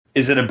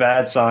Is it a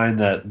bad sign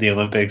that the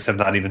Olympics have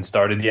not even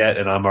started yet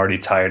and I'm already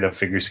tired of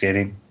figure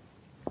skating?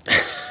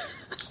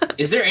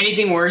 Is there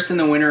anything worse than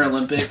the Winter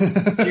Olympics?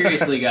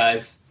 Seriously,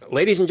 guys.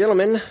 Ladies and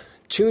gentlemen,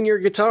 tune your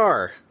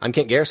guitar. I'm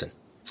Kent Garrison.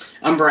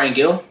 I'm Brian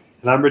Gill.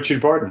 And I'm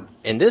Richard Barton.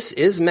 And this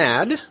is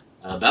Mad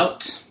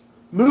About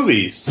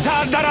Movies.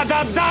 Da, da,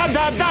 da, da,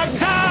 da, da,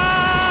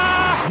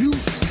 da! You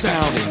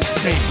sound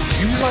insane.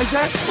 You realize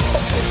that?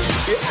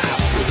 Yeah.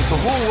 The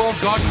whole world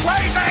gone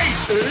crazy!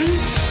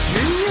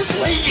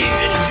 Seriously?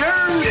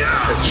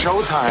 Yeah. It's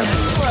showtime.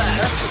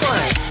 That's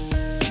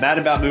fun. Mad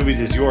About Movies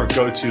is your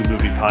go-to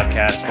movie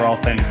podcast for all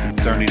things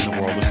concerning the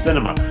world of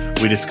cinema.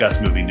 We discuss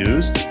movie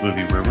news,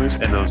 movie rumors,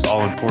 and those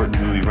all-important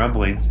movie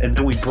rumblings, and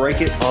then we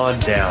break it on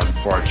down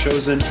for our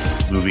chosen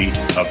movie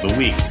of the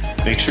week.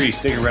 Make sure you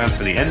stick around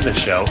for the end of the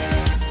show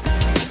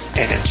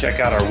and check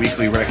out our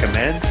weekly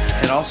recommends,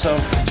 and also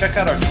check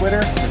out our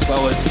Twitter as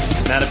well as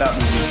Mad About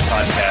Movies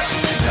podcast.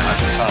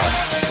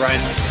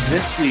 Brian,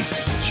 this week's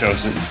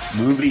chosen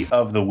movie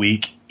of the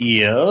week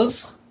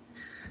is...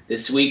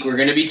 This week we're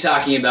going to be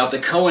talking about the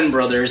Coen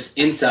brothers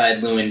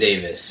inside Llewyn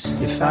Davis.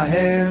 If I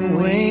had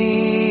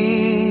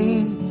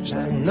wings,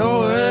 I'd know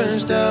where to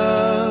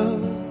stop.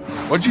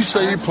 What'd you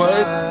say you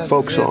played?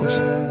 Folk songs.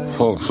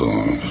 Folk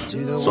songs.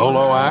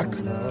 Solo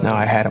act? No,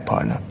 I had a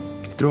partner.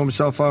 Threw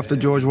himself off the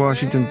George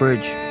Washington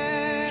Bridge.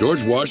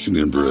 George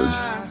Washington Bridge?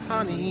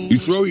 You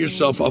throw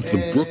yourself off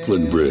the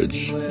Brooklyn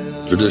Bridge.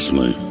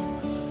 Traditionally.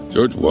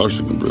 George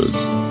Washington Bridge.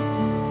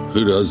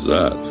 Who does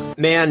that?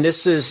 Man,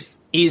 this is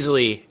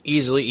easily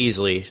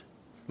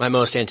my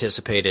most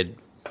anticipated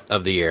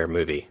of the year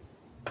movie.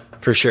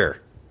 For sure.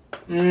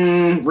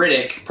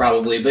 Riddick,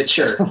 probably, but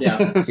sure,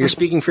 yeah. You're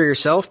speaking for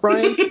yourself,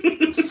 Brian?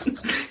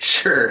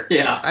 Sure,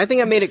 yeah. I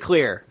think I made it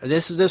clear.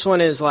 This one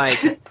is like...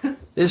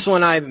 This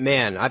one,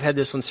 I've had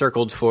this one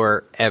circled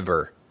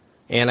forever.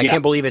 And I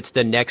can't believe it's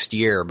the next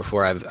year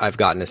before I've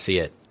gotten to see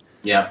it.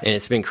 Yeah. And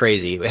it's been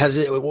crazy.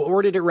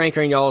 Where did it rank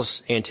on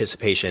y'all's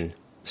anticipation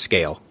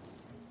scale?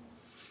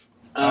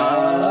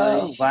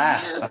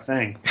 Last, I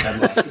think.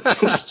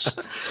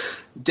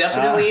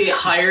 Definitely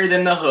higher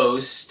than the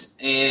host,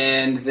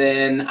 and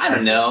then, I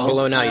don't know.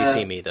 Below Now You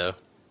See Me, though.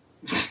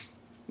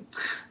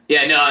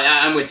 Yeah, no,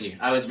 I'm with you.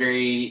 I was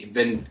anytime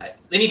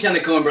the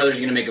Coen brothers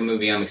are going to make a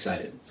movie, I'm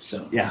excited.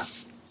 So Yeah.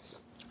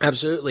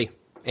 Absolutely.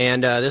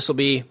 And this will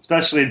be...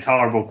 Especially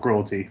Intolerable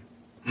Cruelty.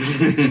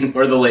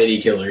 or the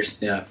Lady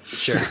Killers, yeah.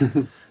 Sure.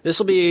 This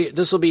will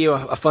be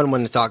a fun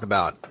one to talk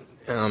about.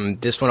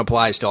 This one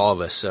applies to all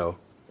of us, so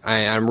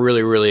I'm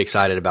really, really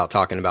excited about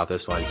talking about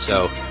this one.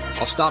 So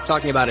I'll stop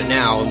talking about it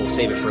now, and we'll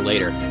save it for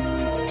later.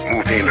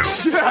 Movie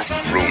news,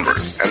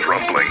 rumors, and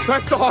rumblings.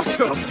 That's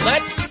awesome.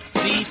 Let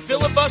the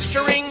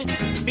filibustering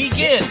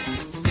begin.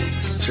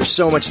 There's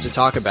so much to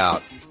talk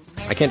about.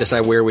 I can't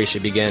decide where we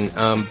should begin.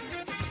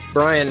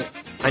 Brian,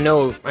 I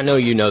know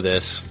you know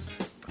this.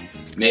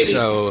 Maybe.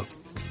 So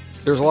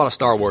there's a lot of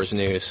Star Wars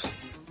news.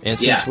 And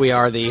since we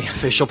are the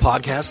official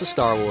podcast of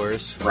Star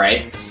Wars,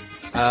 right,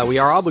 we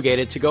are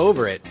obligated to go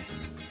over it.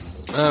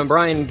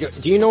 Brian,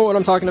 do you know what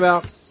I'm talking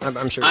about?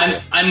 I'm sure you do.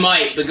 I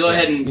might, but go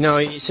ahead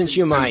and... Since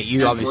you might,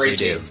 you obviously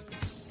do.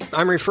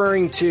 I'm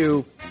referring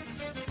to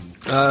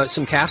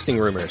some casting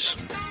rumors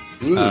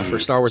for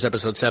Star Wars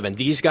Episode 7.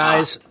 These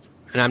guys,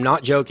 and I'm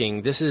not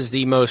joking, this is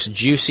the most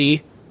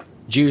juicy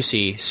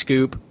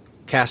scoop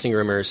casting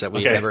rumors that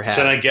we've ever had.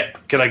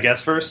 Can I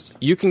guess first?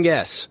 You can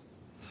guess.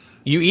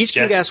 You each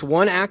can guess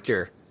one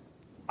actor.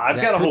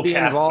 I've got a whole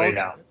cast laid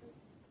out.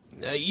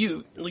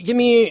 You give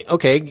me You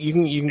can give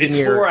me It's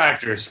your four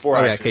actors. Four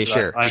actors. Okay,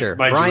 sure.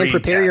 My Brian, dream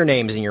prepare cast. your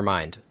names in your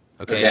mind.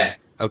 Okay.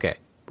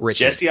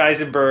 Richard. Jesse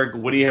Eisenberg,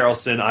 Woody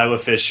Harrelson, Isla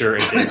Fisher,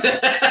 and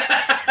David.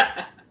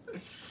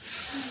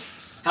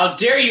 How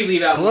dare you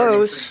leave out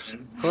Close.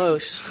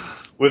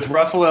 With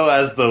Ruffalo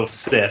as the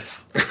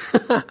Sith.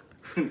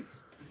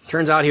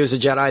 Turns out he was a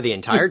Jedi the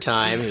entire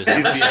time. He was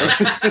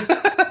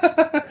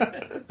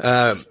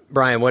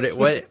Brian, what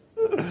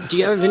do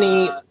you have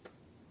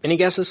any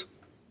guesses?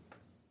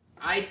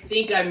 I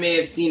think I may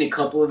have seen a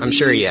couple of these. I'm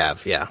sure you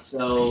have, yeah.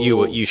 So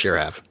you sure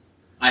have.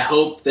 I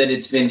hope that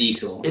it's Vin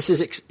Diesel. This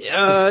is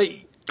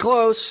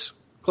close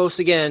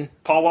again.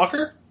 Paul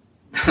Walker?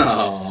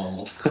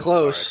 Oh,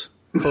 close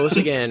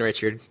again,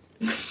 Richard.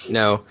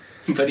 No,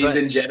 but he's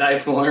in Jedi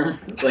form,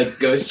 like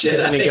Ghost Jedi.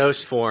 He's in a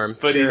ghost form,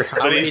 but sure.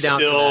 he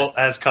still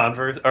has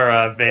Converse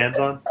or Vans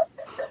on.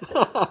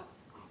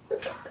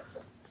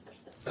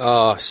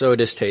 Oh, so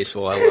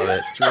distasteful! I love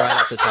it. It's right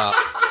off the top.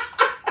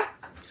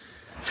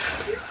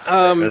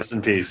 Rest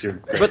in peace.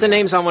 But the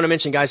names I want to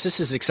mention, guys, this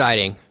is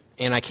exciting,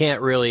 and I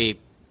can't really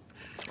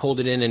hold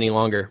it in any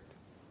longer.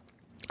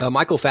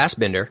 Michael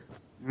Fassbender,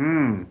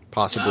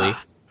 possibly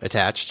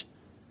attached.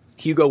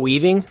 Hugo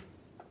Weaving,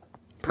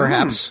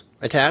 perhaps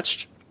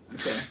attached.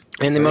 Okay.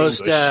 And the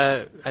most,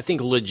 I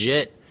think,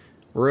 legit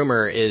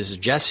rumor is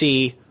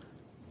Jesse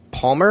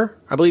Palmer,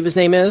 I believe his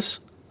name is.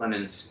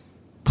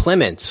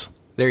 Plemons.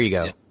 There you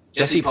go. Yeah.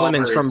 Jesse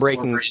Plemons from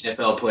Breaking...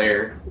 NFL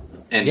player.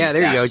 And there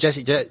you go.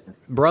 Jesse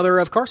brother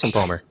of Carson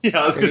Palmer. Yeah,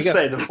 I was going to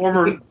say, the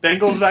former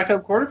Bengals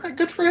backup quarterback.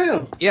 Good for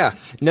him. Yeah.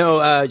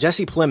 No,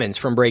 Jesse Plemons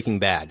from Breaking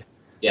Bad.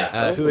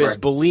 Yeah. Who is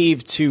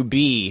believed to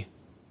be,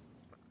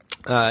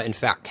 in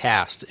fact,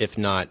 cast, if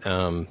not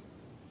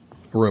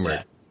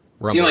rumored.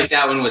 Yeah. Seemed like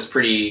that one was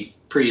pretty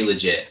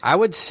legit. I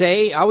would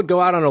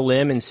go out on a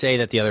limb and say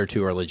that the other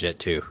two are legit,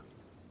 too.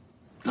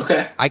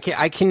 Okay. I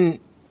can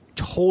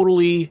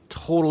totally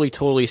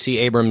see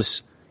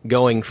Abrams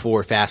going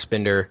for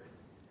Fassbender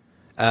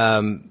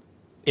in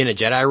a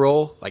Jedi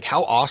role. Like,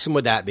 how awesome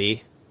would that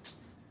be?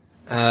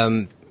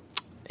 And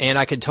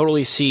I could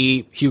totally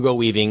see Hugo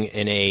Weaving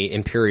in a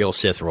Imperial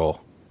Sith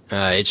role.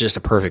 It's just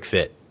a perfect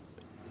fit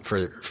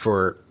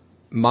for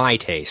my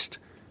taste,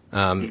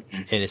 and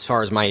as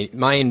far as my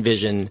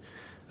envision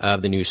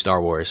of the new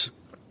Star Wars.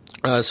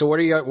 So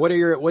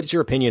what's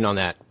your opinion on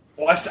that?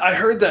 Well, I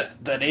heard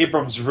that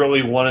Abrams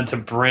really wanted to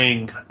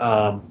bring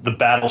the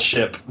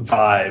Battleship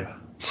vibe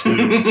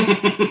to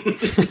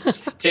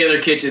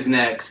Taylor Kitsch is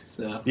next.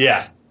 So.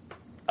 Yeah.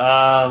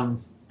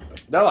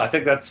 No, I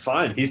think that's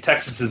fine. He's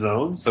Texas's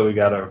own, so we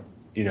gotta,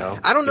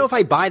 I don't know if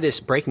I buy this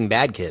Breaking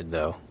Bad kid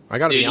though. I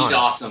gotta be honest. He's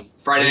awesome.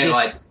 Friday Night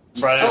Lights.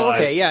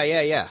 Okay,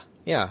 yeah.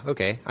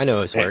 Okay, I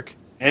know his work.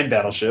 And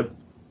Battleship.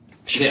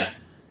 Yeah.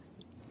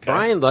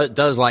 Brian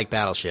does like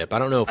Battleship. I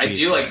don't know if I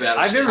do like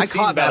Battleship. I've never I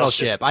seen caught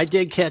Battleship. I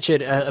did catch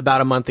it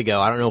about a month ago.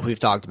 I don't know if we've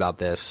talked about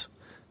this,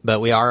 but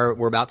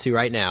we're about to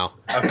right now.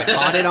 I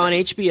caught it on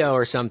HBO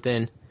or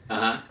something.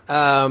 Not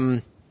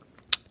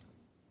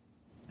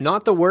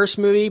the worst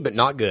movie, but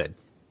not good.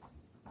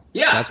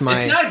 Yeah, it's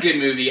not a good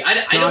movie. I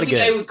don't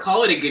think I would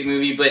call it a good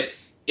movie, but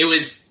it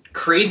was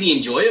crazy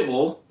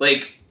enjoyable.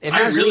 Like, it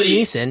has Liam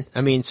Neeson.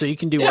 I mean, so you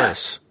can do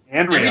worse.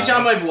 And every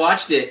time I've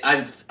watched it,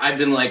 I've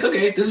been like,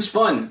 okay, this is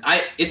fun.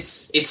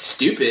 It's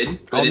stupid.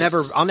 But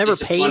I'll never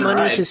pay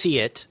money to see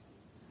it.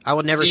 I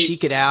would never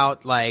seek it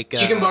out. Like,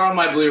 you can borrow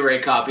my Blu-ray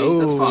copy.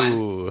 That's fine.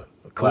 Cool.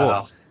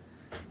 Wow.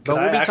 But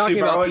we'll be talking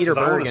about Peter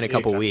Berg in a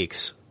couple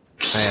weeks.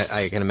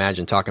 I can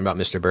imagine talking about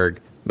Mr.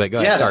 Berg. But go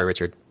ahead. Sorry,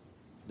 Richard.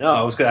 No,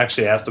 I was going to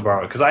actually ask to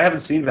borrow it because I haven't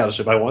seen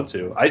Battleship. I want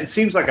to. It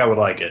seems like I would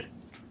like it.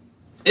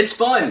 It's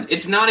fun.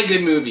 It's not a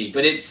good movie,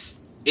 but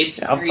it's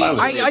very.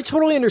 I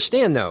totally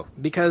understand though,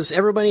 because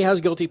everybody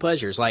has guilty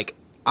pleasures. Like,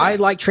 I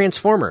like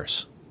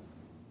Transformers.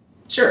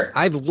 Sure.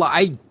 I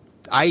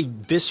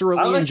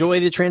viscerally enjoy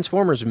the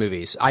Transformers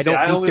movies. I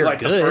don't think they're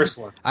good. The first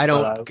one, I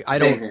don't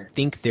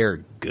think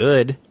they're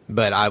good,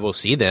 but I will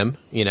see them.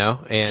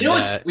 And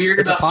what's weird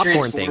it's about a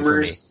popcorn thing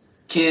for me.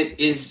 Kent,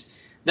 is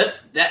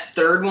that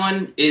third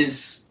one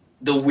is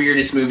the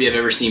weirdest movie I've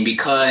ever seen,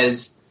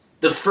 because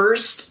the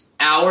first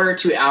hour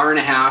to hour and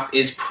a half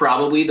is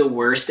probably the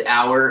worst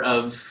hour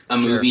of a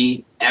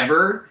movie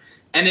ever.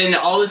 And then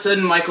all of a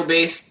sudden Michael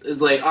Bay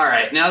is like, all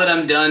right, now that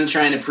I'm done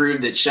trying to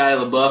prove that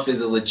Shia LaBeouf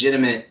is a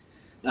legitimate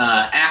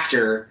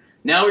actor,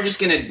 now we're just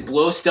going to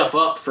blow stuff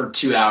up for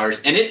 2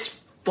 hours. And it's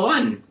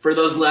fun for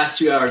those last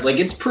 2 hours. Like,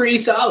 it's pretty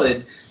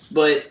solid.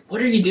 But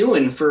what are you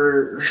doing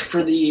for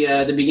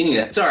the beginning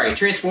of that? Sorry,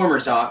 Transformer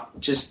talk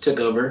just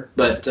took over.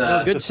 But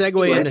good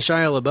segue into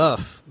Shia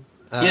LaBeouf.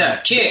 But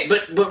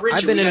Richard,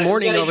 I've been in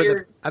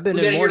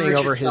mourning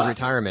over his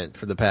retirement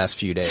for the past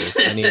few days.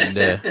 I needed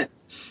to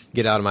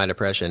get out of my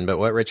depression. But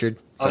what, Richard?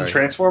 Sorry. On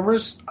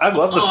Transformers? I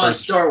love the first. On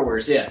Star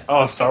Wars, yeah.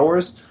 Oh, Star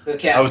Wars?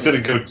 I was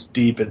going to go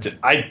deep into.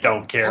 I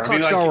don't care. I'll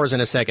talk Star Wars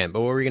in a second. But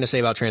what were you going to say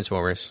about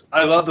Transformers?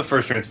 I love the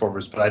first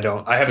Transformers, but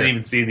I haven't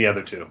even seen the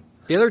other two.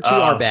 The other two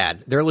are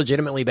bad. They're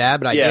legitimately bad,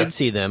 but I did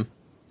see them.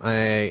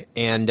 I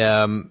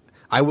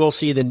will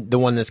see the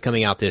one that's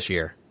coming out this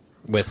year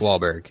with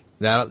Wahlberg.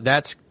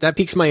 That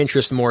piques my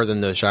interest more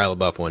than the Shia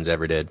LaBeouf ones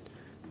ever did.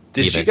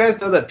 Did you guys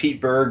know that Pete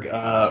Berg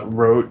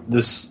wrote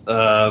this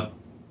part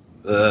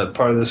of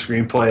the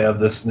screenplay of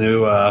this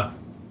new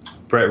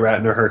Brett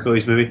Ratner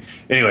Hercules movie?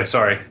 Anyway,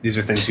 sorry. These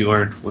are things you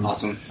learn.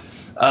 Awesome.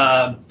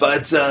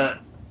 But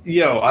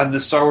on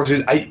the Star Wars,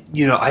 I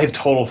have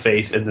total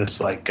faith in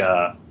this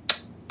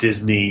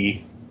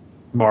Disney,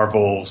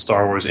 Marvel,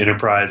 Star Wars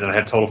enterprise, and I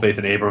have total faith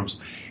in Abrams.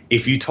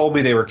 If you told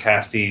me they were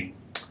casting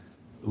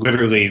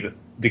literally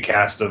the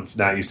cast of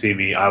Now You See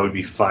Me, I would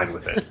be fine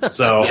with it.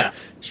 So, yeah,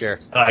 sure.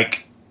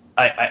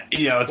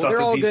 It's they're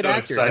all good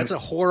actors. Excited. That's a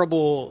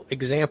horrible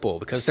example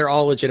because they're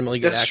all legitimately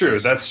good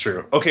actors. That's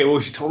true. Okay, well,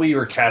 if you told me you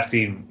were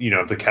casting,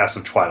 the cast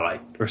of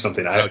Twilight or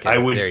something, I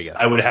would. There you go.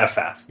 I would have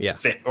faith. Yeah,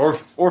 or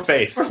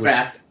faith. Or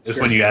faith. Is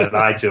when you add an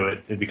I to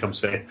it, it becomes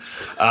faith.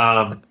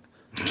 But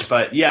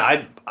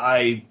yeah,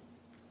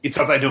 it's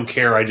not that I don't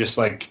care. I just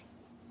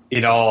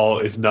it all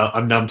is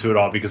I'm numb to it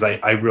all because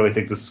I really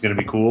think this is going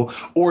to be cool,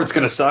 or it's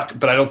going to suck.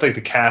 But I don't think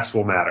the cast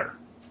will matter.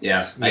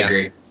 Yeah, I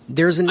agree. What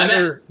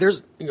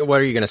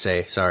are you going to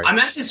say? Sorry. I'm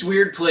at this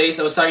weird place.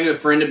 I was talking to a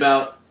friend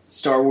about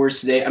Star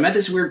Wars today. I'm at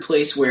this weird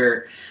place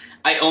where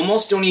I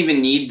almost don't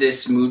even need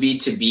this movie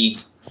to be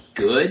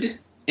good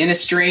in a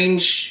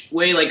strange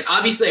way. Like,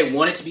 obviously I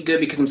want it to be good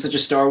because I'm such a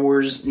Star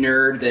Wars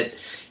nerd that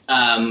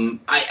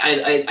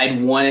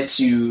I'd want it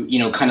to,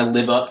 kind of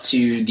live up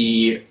to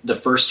the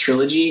first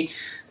trilogy.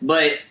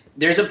 But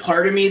there's a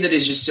part of me that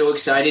is just so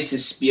excited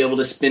to be able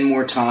to spend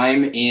more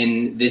time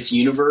in this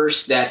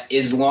universe that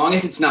as long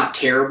as it's not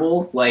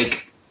terrible,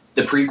 like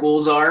the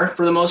prequels are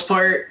for the most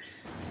part,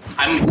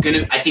 I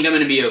think I'm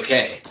gonna be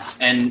okay.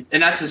 And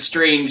that's a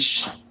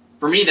strange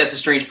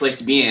place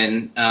to be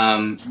in.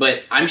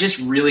 But I'm just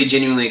really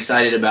genuinely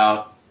excited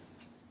about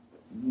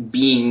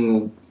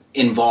being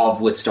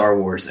involved with Star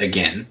Wars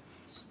again.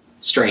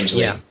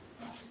 Strangely. Yeah.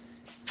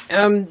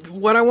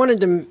 What I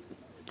wanted to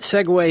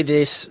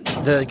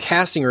segue the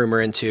casting rumor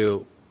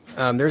into,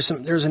 there's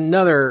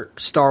another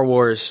Star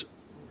Wars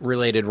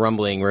related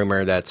rumbling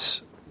rumor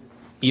that's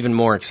even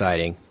more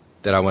exciting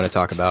that I want to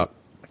talk about.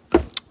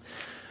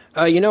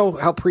 You know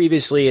how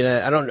previously,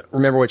 I don't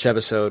remember which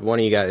episode, one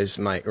of you guys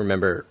might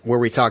remember, where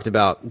we talked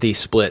about the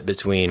split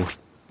between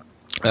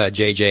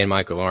JJ and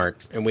Michael Arndt,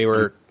 and we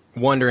were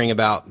wondering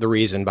about the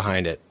reason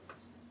behind it.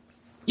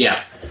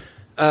 Yeah.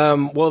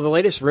 Well, the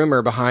latest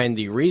rumor behind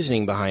the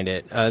reasoning behind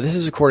it, this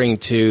is according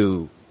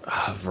to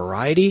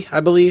Variety,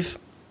 I believe,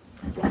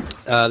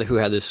 who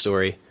had this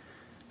story.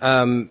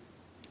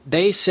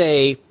 They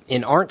say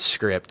in Arndt's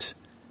script,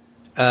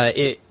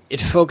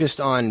 it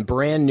focused on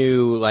brand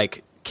new,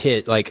 like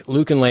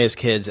Luke and Leia's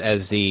kids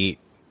as the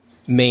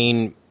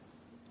main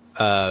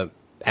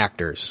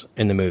actors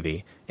in the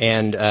movie,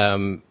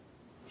 and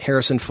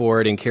Harrison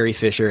Ford and Carrie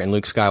Fisher and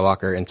Luke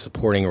Skywalker in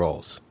supporting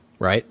roles,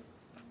 right?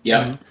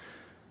 Yeah. Mm-hmm.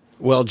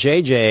 Well,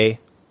 JJ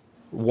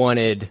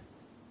wanted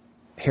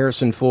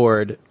Harrison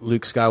Ford,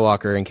 Luke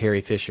Skywalker, and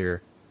Carrie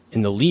Fisher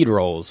in the lead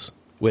roles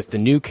with the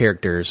new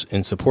characters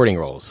in supporting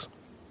roles.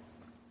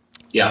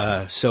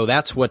 Yeah. So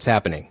that's what's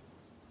happening.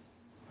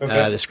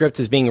 Okay. The script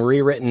is being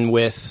rewritten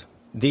with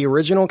the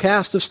original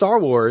cast of Star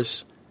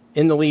Wars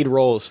in the lead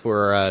roles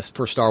for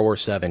Star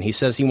Wars 7. He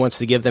says he wants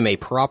to give them a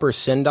proper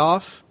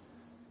send-off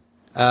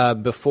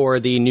before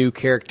the new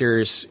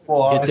characters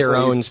get their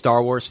own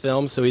Star Wars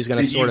film. So he's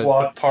going to sort of... The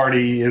Ewok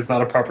party is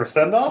not a proper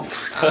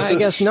send-off? I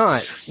guess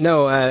not.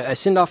 No, a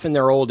send-off in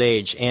their old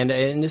age. And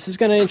this is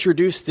going to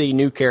introduce the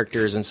new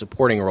characters in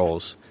supporting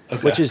roles,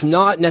 which is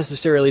not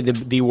necessarily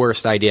the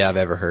worst idea I've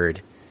ever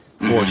heard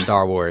for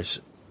Star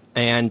Wars.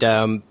 And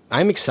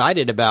I'm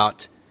excited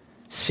about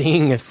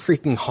seeing a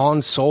freaking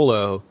Han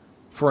Solo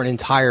for an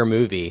entire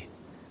movie.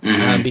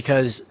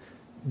 Because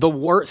the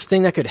worst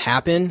thing that could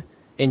happen,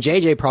 and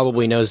JJ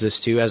probably knows this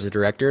too as a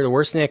director, the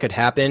worst thing that could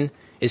happen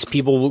is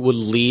people would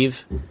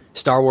leave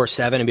Star Wars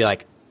 7 and be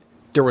like,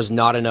 there was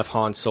not enough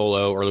Han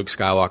Solo or Luke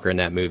Skywalker in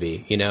that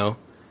movie, you know?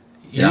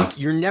 Yeah.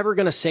 You're never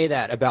going to say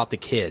that about the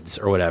kids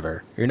or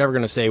whatever. You're never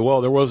going to say,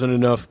 well, there wasn't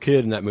enough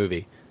kid in that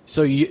movie.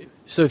 So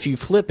if you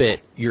flip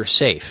it, you're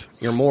safe.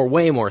 You're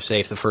way more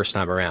safe the first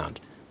time around.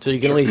 So you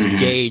can at least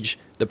gauge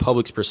the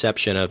public's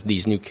perception of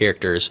these new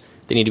characters.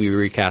 They need to be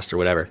recast or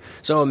whatever.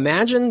 So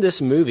imagine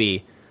this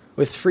movie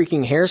with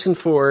freaking Harrison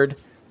Ford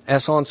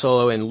as Han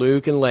Solo and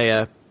Luke and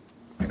Leia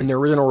in their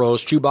original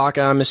roles.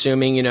 Chewbacca, I'm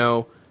assuming,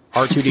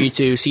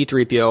 R2-D2,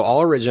 C-3PO,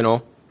 all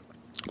original.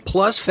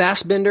 Plus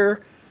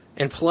Fassbender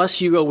and plus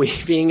Hugo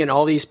Weaving and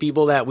all these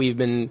people that we've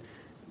been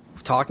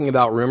talking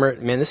about rumor.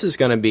 Man, this is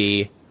going to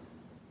be...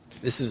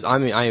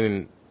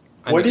 I'm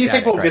What do you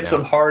think we'll right get now.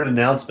 Some hard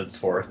announcements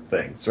for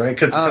things, right?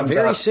 Because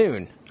very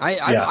soon.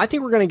 I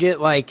think we're going to get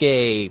like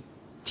a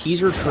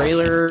teaser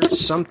trailer,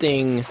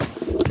 something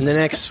within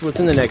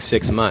the next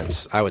 6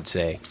 months, I would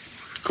say.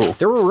 Cool.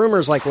 There were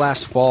rumors like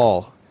last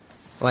fall.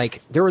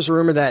 Like there was a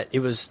rumor that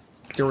there was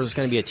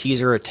going to be a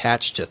teaser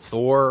attached to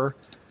Thor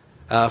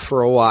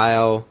for a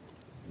while.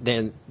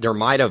 Then there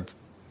might have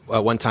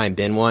one time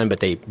been one, but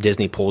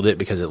Disney pulled it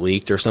because it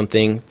leaked or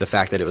something. The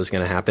fact that it was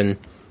going to happen.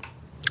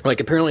 Like,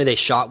 apparently they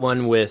shot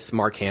one with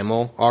Mark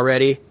Hamill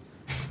already.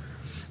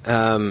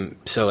 So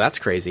that's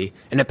crazy.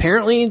 And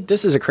apparently,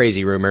 this is a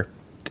crazy rumor.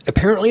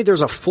 Apparently,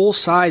 there's a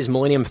full-size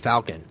Millennium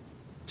Falcon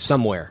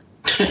somewhere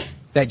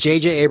that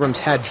J.J. Abrams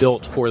had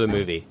built for the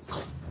movie.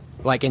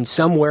 Like, in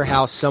some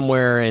warehouse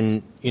somewhere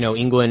in,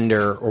 England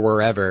or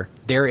wherever,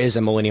 there is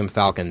a Millennium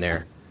Falcon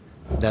there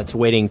that's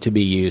waiting to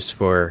be used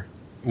for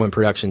when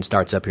production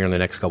starts up here in the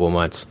next couple of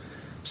months.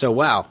 So,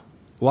 wow.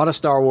 A lot of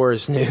Star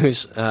Wars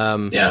news.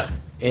 Yeah.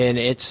 And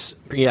it's,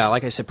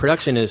 like I said,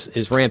 production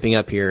is ramping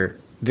up here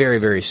very,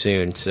 very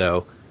soon.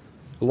 So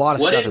a lot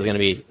of stuff is going to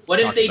be What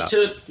if they about.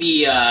 took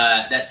the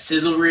that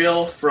sizzle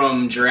reel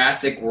from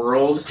Jurassic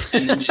World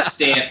and then just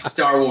stamped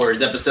Star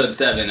Wars Episode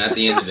 7 at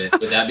the end of it?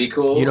 Would that be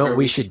cool? You know what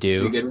we should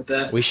do? You good with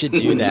that? We should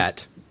do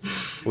that.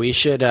 We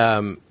should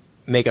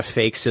make a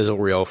fake sizzle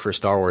reel for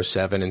Star Wars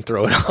 7 and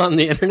throw it on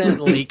the internet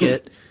and leak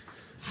it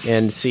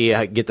and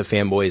get the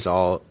fanboys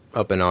all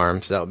up in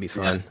arms. That would be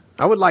fun. Yeah.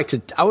 I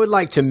would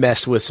like to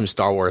mess with some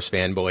Star Wars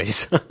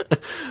fanboys.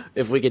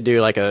 If we could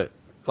do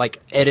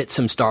edit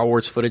some Star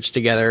Wars footage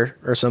together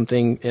or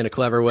something in a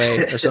clever way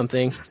or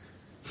something.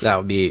 That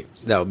would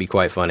be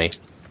quite funny.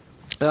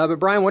 But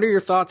Brian, what are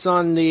your thoughts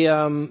on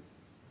the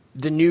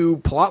new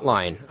plot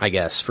line, I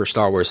guess, for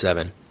Star Wars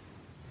 7?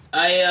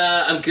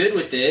 I'm good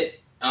with it.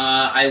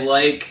 I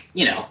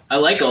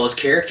like all those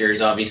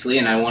characters, obviously,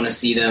 and I want to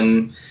see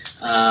them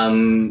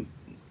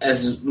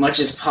as much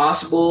as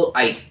possible.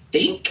 I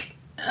think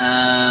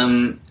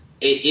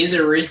It is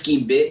a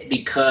risky bit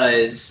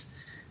because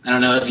I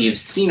don't know if you've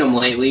seen them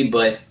lately,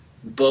 but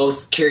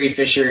both Carrie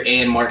Fisher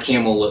and Mark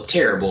Hamill look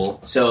terrible.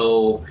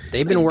 So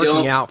they've been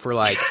working out for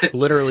like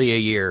literally a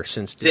year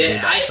since Disney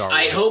bought Star Wars.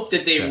 I hope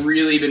that they've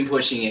really been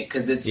pushing it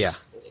because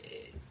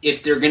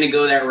if they're going to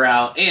go that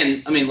route,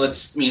 and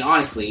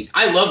honestly,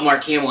 I love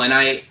Mark Hamill and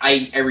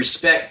I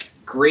respect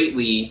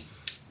greatly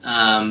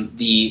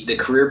the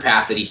career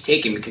path that he's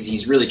taken because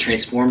he's really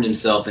transformed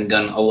himself and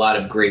done a lot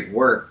of great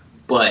work,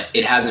 but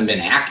it hasn't been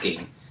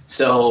acting.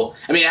 So,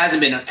 it hasn't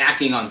been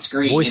acting on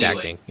screen voice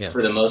anyway, acting,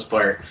 for the most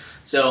part.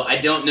 So I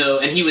don't know,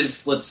 and he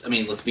was. Let's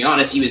be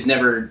honest. He was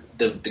never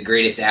the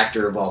greatest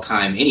actor of all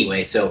time,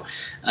 anyway. So,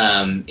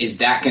 is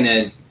that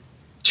gonna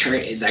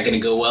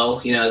go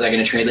well? Is that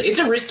gonna translate? It's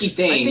a risky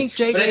thing. I think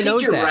JJ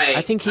knows that. Right.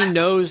 I think he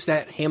knows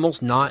that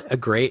Hamill's not a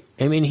great.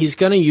 He's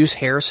gonna use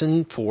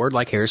Harrison Ford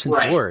like Harrison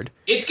Ford.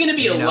 It's gonna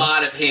be a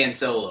lot of Han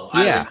Solo.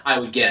 I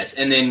would guess,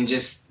 and then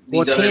just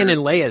it's Han and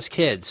Leia's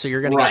kids, so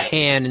you're gonna get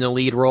Han in the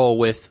lead role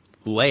with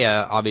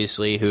Leia,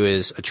 obviously, who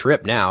is a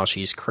trip now.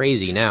 She's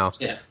crazy now.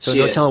 Yeah, so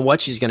no telling what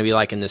she's going to be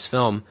like in this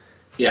film.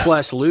 Yeah.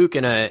 Plus Luke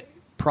in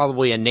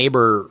probably a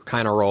neighbor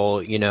kind of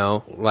role,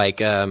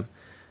 like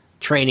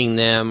training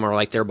them or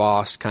like their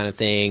boss kind of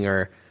thing.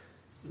 Or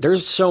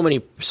there's so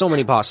many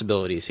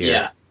possibilities here.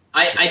 Yeah.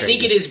 I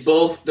think it is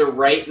both the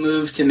right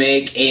move to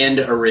make and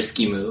a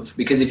risky move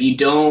because if you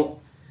don't,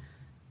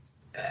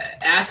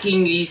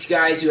 asking these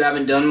guys who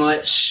haven't done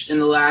much in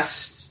the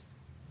last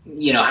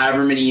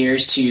however many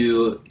years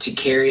to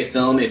carry a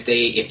film if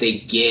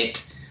they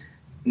get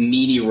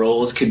meaty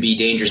roles could be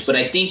dangerous. But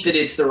I think that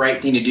it's the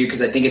right thing to do because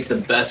I think it's the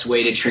best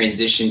way to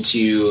transition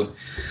to,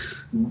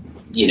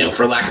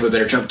 for lack of a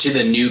better term, to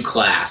the new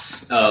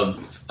class of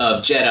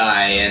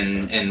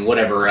Jedi and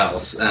whatever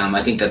else.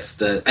 I think it's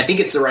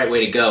the right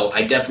way to go.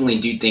 I definitely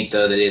do think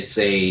though that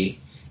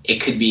it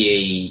could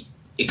be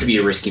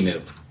a risky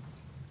move.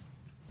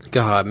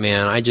 God,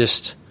 man,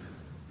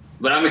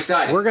 but I'm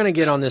excited. We're going to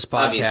get on this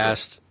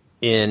podcast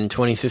in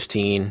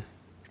 2015,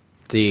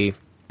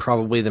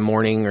 probably the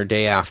morning or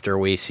day after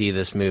we see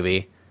this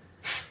movie.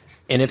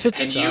 And if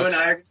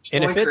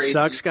it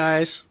sucks,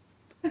 guys,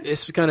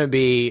 it's going to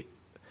be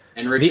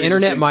the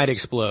internet might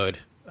explode.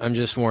 I'm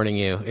just warning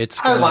you.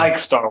 I like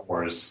Star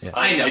Wars. Yeah.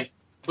 I know,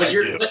 but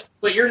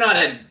you're not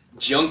a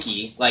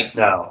junkie like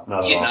no,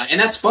 and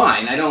that's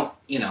fine. I don't.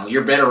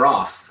 You're better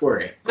off for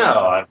it. No,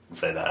 I wouldn't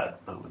say that.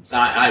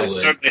 I would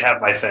certainly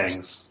have my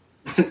things.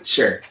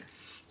 Sure.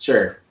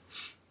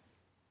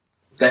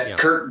 That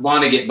Kurt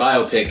Vonnegut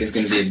biopic is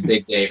going to be a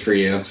big day for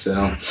you.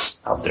 So,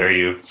 how dare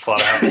you,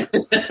 Slaughterhouse?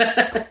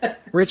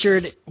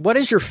 Richard, what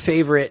is your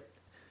favorite?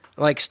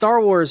 Like Star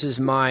Wars is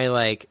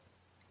my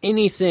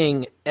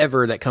anything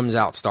ever that comes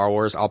out Star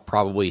Wars, I'll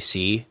probably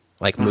see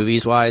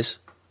movies wise.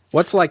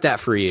 What's like that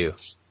for you?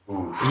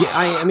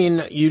 Yeah,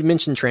 you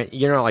mentioned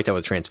you're not like that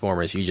with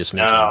Transformers. You just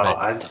mentioned. No,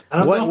 I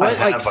don't know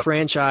what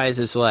franchise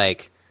is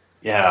like?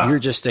 Yeah, you're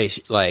just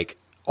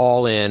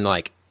all in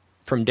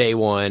from day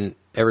one.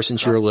 Ever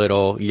since you were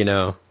little,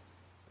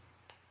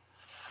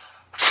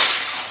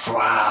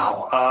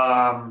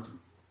 Wow.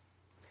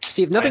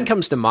 See, if nothing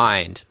comes to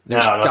mind,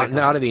 there's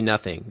got to be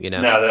nothing,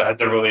 No,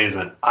 there really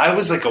isn't. I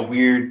was a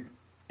weird...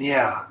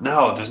 Yeah,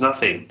 no, there's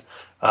nothing.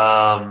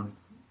 No,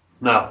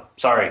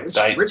 sorry.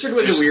 Richard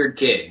was a weird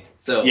kid.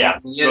 So yeah,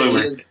 really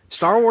weird.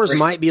 Star Wars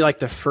might be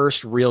the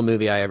first real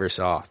movie I ever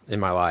saw in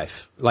my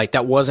life.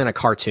 That wasn't a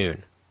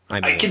cartoon.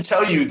 I can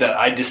tell you that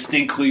I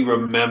distinctly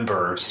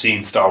remember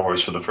seeing Star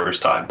Wars for the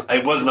first time.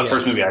 It wasn't the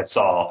first movie I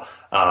saw.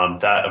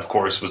 That, of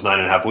course, was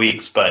 9.5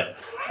 weeks, but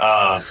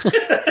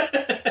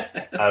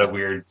had a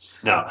weird...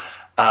 No,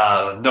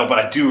 but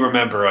I do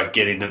remember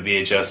getting the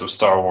VHS of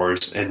Star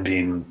Wars and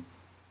being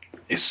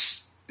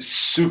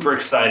super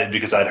excited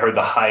because I'd heard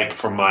the hype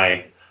from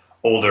my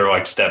older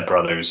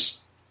stepbrothers,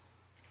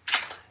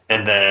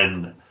 and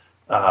then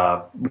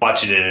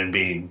watching it and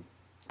being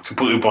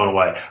completely blown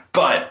away.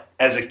 But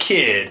as a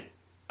kid,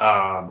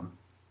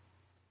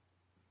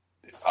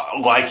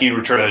 liking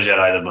Return of the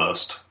Jedi the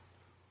most,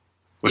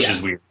 which is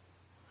weird.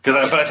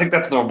 But I think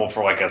that's normal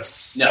for a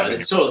 7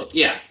 it's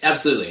totally,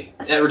 absolutely.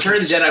 Return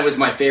of the Jedi was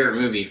my favorite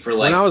movie for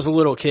when I was a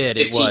little kid.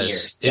 It was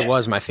years. It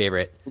was my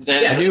favorite.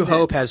 A New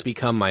Hope has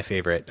become my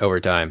favorite over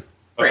time.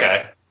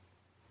 Okay,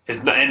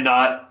 and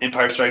not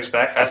Empire Strikes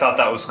Back. I thought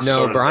that was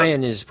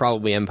Brian is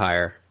probably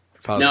Empire.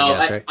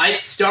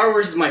 Star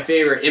Wars is my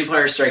favorite.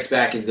 Empire Strikes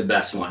Back is the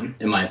best one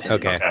in my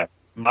opinion. Okay.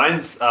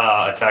 Mine's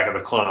Attack of the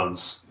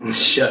Clones.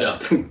 Shut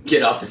up.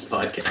 Get off this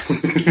podcast.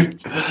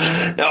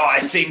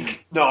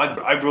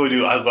 I really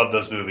do. I love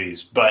those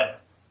movies,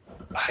 but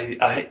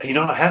I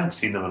haven't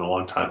seen them in a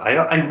long time.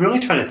 I'm really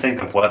trying to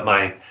think of what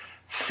my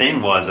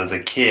thing was as a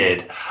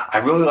kid. I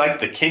really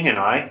liked The King and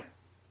I.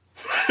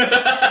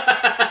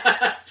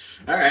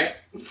 All right.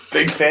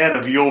 Big fan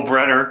of Yul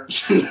Brynner.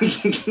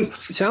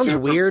 Sounds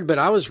weird, but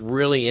I was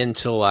really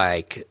into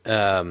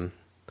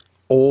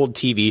old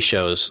TV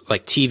shows,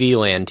 like TV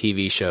Land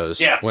TV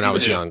shows when I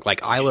was young.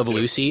 Like I Love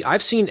Lucy.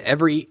 I've seen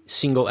every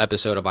single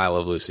episode of I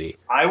Love Lucy.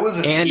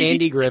 And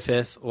Andy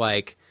Griffith,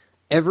 like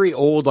every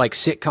old like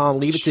sitcom,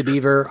 Leave It to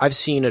Beaver. I've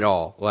seen it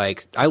all.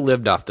 Like I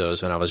lived off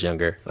those when I was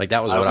younger. Like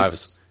that was what I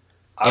was.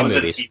 I was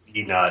a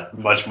TV nut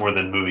much more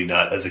than movie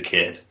nut as a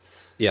kid.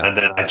 Yeah. And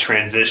then I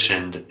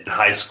transitioned in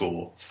high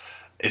school.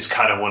 It's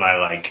kind of when I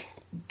like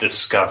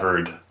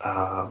discovered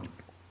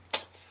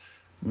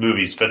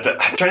movies. But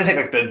I'm trying to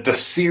think like the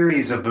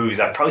series of movies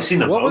I've probably seen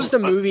the most. What was the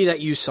movie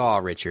that you saw,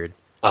 Richard,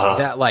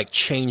 that like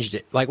changed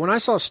it? Like when I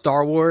saw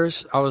Star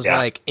Wars, I was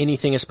like,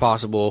 anything is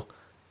possible.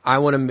 I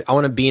want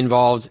to be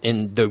involved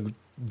in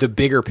the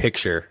bigger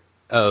picture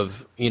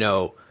of, you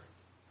know,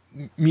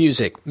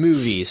 music,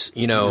 movies,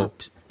 you know,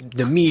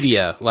 the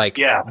media, like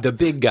the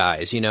big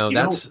guys, you know,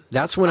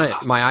 that's when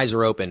my eyes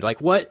were opened. Like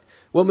what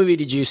movie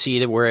did you see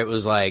that where it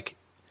was like,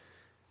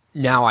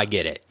 now I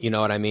get it. You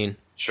know what I mean?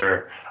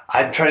 Sure.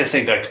 I'm trying to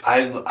think. Like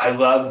I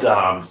loved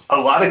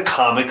a lot of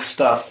comic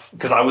stuff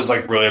because I was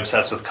like really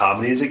obsessed with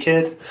comedy as a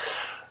kid,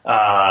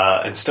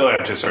 and still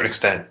am to a certain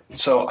extent.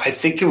 So I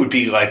think it would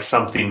be like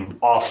something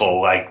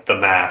awful, like The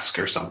Mask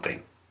or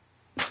something.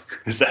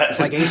 Is that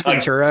like Ace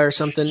Ventura or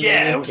something?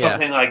 Yeah, maybe? It was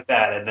something like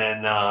that. And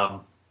then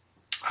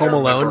Home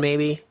Alone,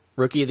 maybe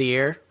Rookie of the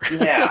Year.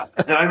 Yeah,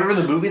 and I remember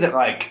the movie that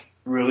like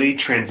really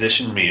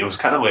transitioned me. It was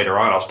kind of later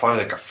on. I was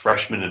probably like a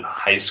freshman in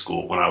high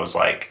school when I was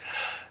like.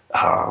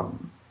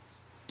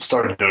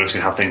 Started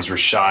noticing how things were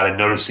shot and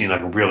noticing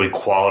like really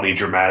quality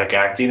dramatic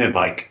acting and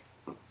like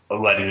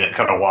letting it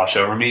kind of wash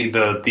over me.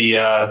 The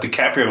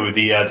DiCaprio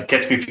movie, the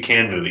Catch Me If You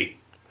Can movie.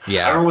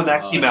 Yeah, I remember when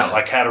that came out,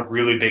 like had a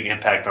really big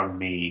impact on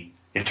me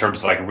in terms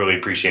of like really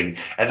appreciating.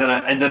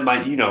 And then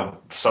my, you know,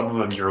 some of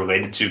them you're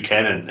related to,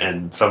 Ken,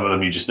 and some of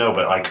them you just know.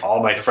 But like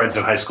all my friends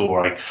in high school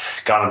were like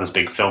got on this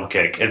big film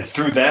kick, and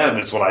through them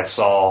is what I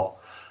saw.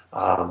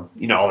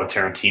 You know, all the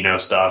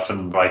Tarantino stuff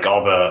and like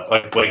all the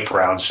like Blake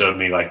Brown showed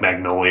me like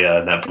Magnolia,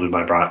 and that blew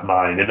my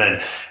mind.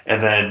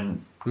 And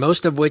then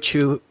most of which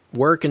who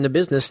work in the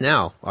business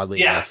now, oddly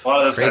enough. A lot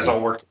of those guys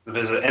all work in the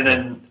business. And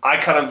then I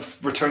kind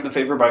of returned the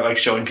favor by like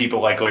showing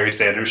people like Larry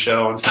Sanders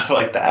Show and stuff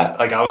like that.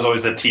 Like I was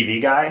always a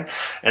TV guy.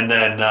 And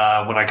then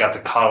when I got to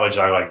college,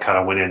 I like kind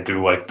of went in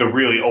through like the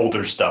really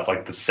older stuff,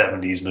 like the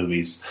 70s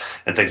movies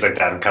and things like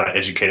that, and kind of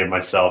educated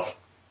myself.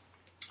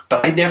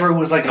 But I never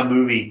was like a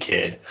movie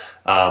kid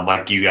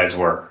like you guys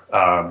were.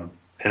 And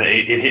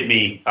it hit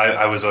me.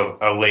 I was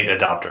a late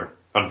adopter,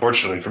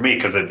 unfortunately for me,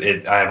 because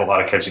I have a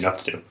lot of catching up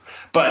to do.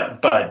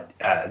 But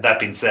that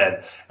being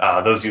said,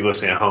 those of you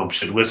listening at home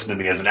should listen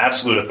to me as an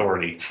absolute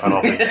authority on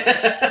all things.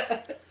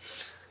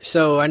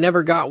 So I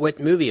never got what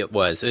movie it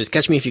was. It was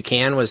Catch Me If You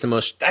Can was the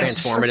most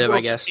transformative,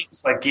 I guess.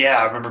 It's like,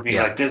 I remember being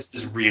like, this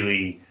is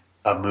really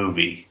a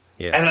movie.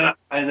 Yeah.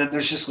 And then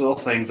there's just little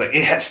things like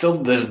it has still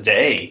to this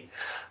day.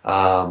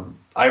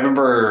 I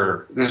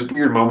remember there's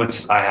weird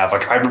moments I have.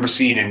 Like I remember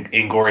seeing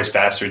Inglourious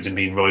Bastards and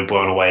being really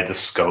blown away at the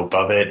scope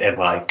of it, and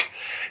like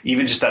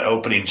even just that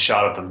opening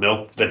shot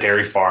of the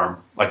dairy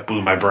farm, like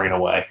blew my brain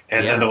away.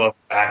 And then the level of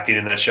acting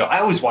in that show. I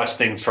always watch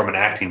things from an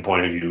acting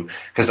point of view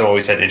because I've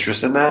always had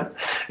interest in that,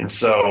 and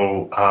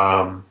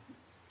so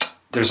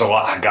there's a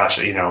lot. Gosh,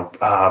 you know,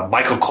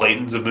 Michael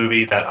Clayton's a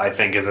movie that I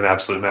think is an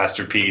absolute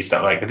masterpiece.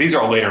 That like these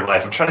are all later in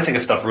life. I'm trying to think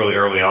of stuff really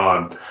early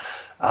on.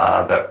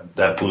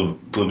 That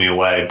blew me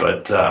away,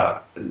 but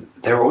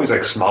there were always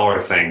like smaller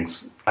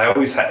things. I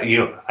always had,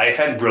 I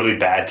had really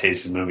bad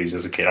taste in movies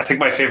as a kid. I think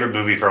my favorite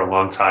movie for a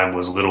long time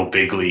was Little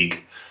Big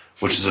League,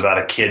 which is about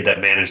a kid that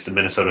managed the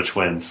Minnesota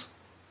Twins.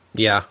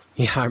 Yeah,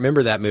 I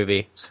remember that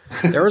movie.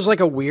 There was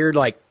like a weird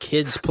like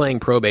kids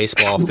playing pro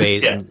baseball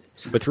phase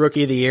with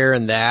Rookie of the Year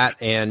and that,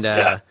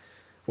 and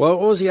what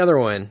was the other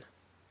one?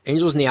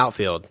 Angels in the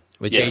Outfield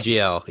with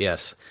JGL.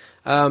 Yes,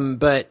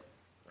 but.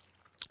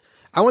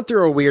 I went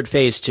through a weird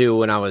phase, too,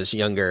 when I was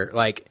younger.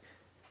 Like,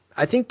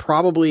 I think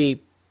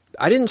probably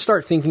I didn't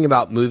start thinking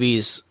about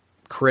movies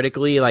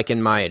critically, like,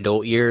 in my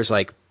adult years,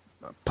 like,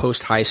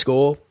 post-high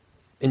school,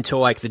 until,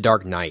 like, The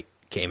Dark Knight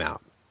came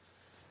out.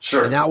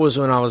 Sure. And that was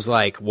when I was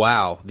like,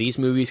 wow, these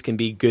movies can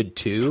be good,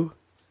 too.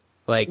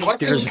 Like,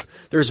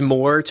 there's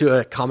more to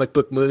a comic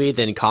book movie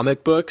than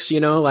comic books,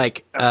 you know?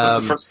 Like,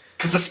 because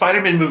the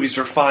Spider-Man movies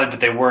were fun, but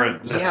they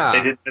weren't. They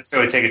didn't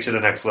necessarily take it to the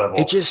next level.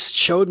 It just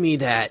showed me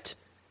that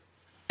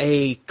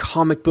a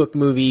comic book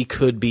movie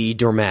could be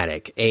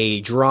dramatic.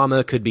 A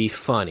drama could be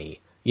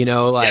funny. You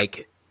know,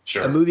 like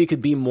a movie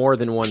could be more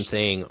than one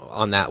thing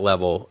on that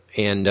level.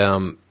 And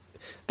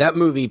that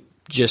movie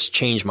just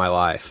changed my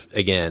life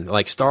again.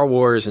 Like Star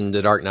Wars and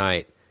The Dark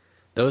Knight,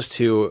 those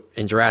two,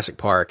 and Jurassic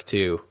Park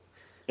too.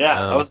 Yeah,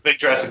 I was a big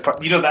Jurassic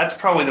Park. You know, that's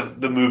probably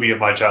the movie of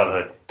my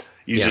childhood.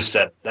 You just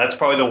said that's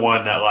probably the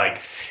one that,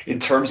 like, in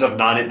terms of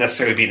not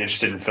necessarily being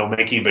interested in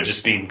filmmaking, but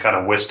just being kind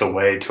of whisked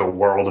away to a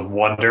world of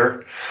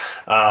wonder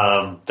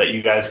that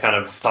you guys kind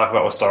of talk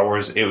about with Star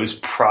Wars. It was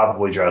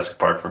probably Jurassic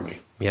Park for me.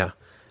 Yeah,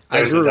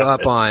 I grew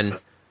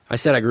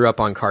up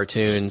on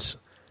cartoons.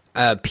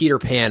 Peter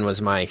Pan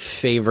was my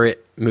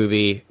favorite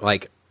movie.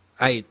 Like,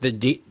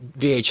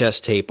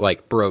 VHS tape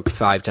like broke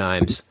 5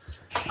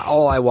 times.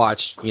 All I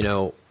watched,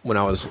 when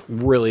I was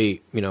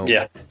really,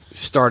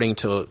 starting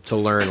to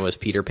learn was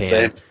Peter Pan.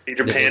 Same.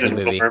 Peter Pan and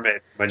Little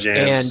Mermaid, my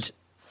jams.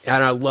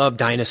 And I love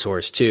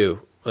dinosaurs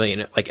too.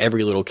 Like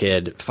every little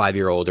kid,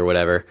 5-year-old or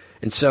whatever.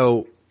 And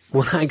so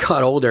when I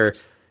got older,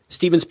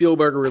 Steven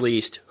Spielberg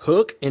released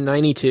Hook in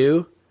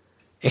 92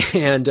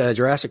 and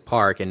Jurassic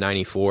Park in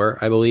 94,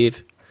 I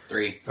believe.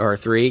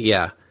 3,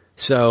 yeah.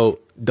 So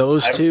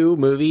those 2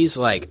 movies,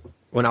 like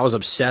when I was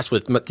obsessed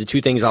with the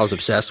 2 things I was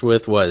obsessed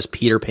with was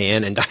Peter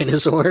Pan and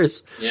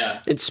dinosaurs.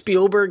 Yeah. And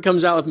Spielberg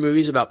comes out with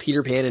movies about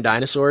Peter Pan and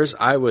dinosaurs.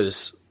 I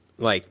was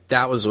like,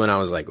 that was when I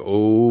was like,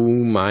 oh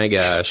my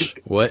gosh,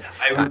 what?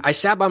 I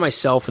sat by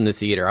myself in the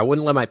theater. I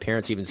wouldn't let my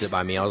parents even sit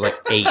by me. I was like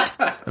 8.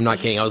 I'm not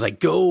kidding. I was like,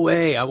 go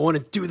away. I want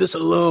to do this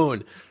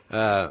alone.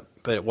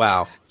 But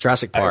wow,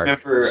 Jurassic Park. I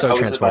remember so I was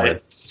transformative.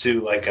 invited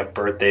to like a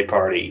birthday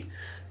party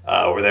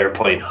where they were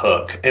playing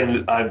Hook,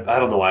 and I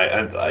don't know why.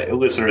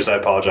 Listeners, I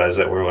apologize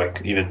that we're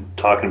like even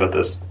talking about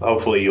this.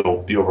 Hopefully,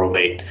 you'll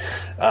relate.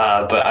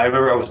 But I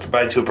remember I was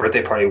invited to a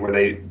birthday party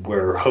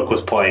where Hook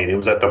was playing. It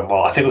was at the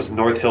mall. I think it was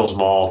North Hills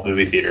Mall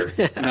movie theater.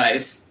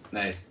 Nice.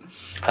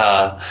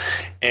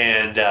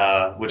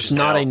 Which is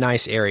not a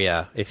nice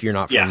area if you're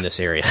not from this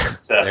area.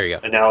 There you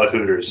go. And now at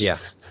Hooters. Yeah.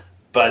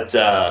 But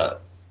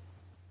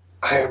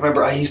I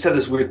remember I used to have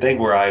this weird thing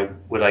where I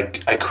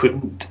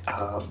couldn't.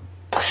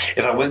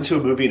 If I went to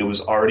a movie and it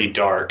was already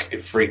dark,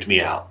 it freaked me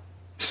out.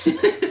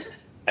 I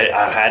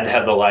had to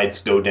have the lights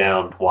go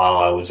down while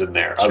I was in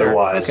there. Sure.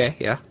 Otherwise,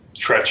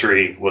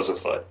 treachery was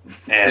afoot.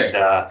 And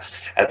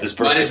at this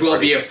birthday might as well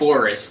party, be a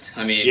forest.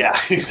 I mean, yeah,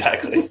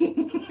 exactly,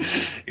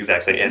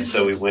 exactly. And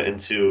so we went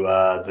into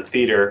the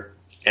theater,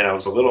 and I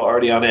was a little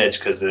already on edge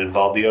because it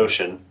involved the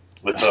ocean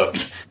with Hook,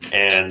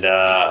 and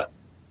I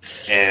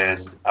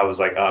was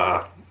like,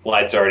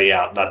 lights already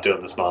out, not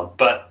doing this, Mom.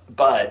 But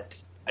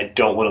I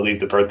don't want to leave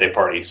the birthday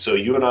party, so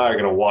you and I are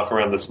going to walk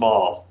around this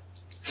mall.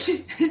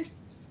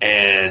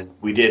 And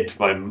we did,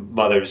 for my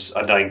mother's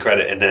undying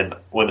credit. And then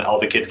when all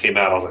the kids came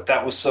out, I was like,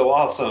 that was so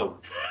awesome.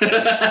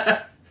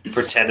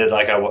 Pretended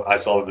like I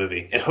saw the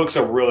movie. And Hook's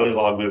a really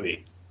long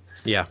movie.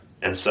 Yeah.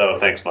 And so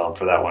thanks, Mom,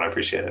 for that one. I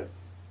appreciate it.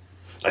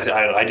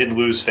 I didn't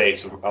lose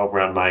face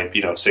around my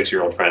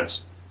 6-year-old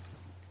friends.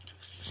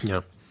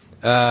 Yeah.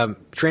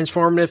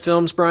 Transformative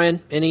films,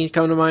 Brian? Any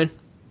come to mind?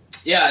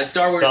 Yeah,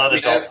 Star Wars.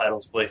 Non-adult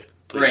titles, please.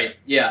 Right.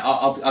 Yeah,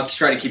 I'll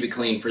try to keep it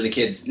clean for the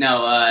kids. No,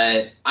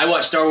 I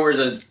watched Star Wars,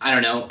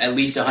 at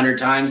least 100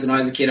 times when I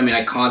was a kid. I mean,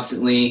 I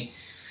constantly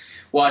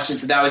watched it,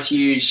 so that was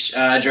huge.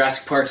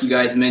 Jurassic Park, you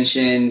guys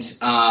mentioned.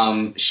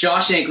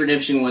 Shawshank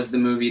Redemption was the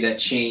movie that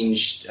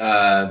changed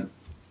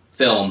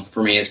film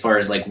for me as far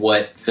as like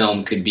what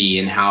film could be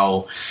and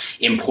how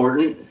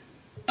important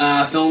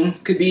film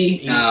could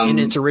be. In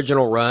its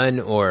original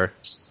run, or...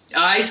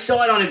 I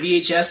saw it on a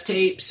VHS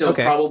tape, so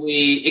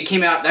probably that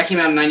came out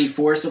in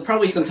 94, so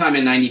probably sometime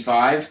in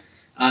 95.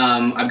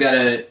 I've got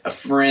a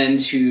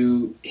friend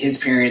who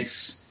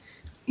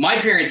my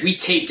parents, we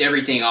taped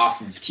everything off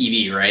of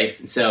TV,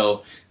 right?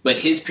 So, but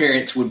his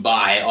parents would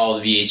buy all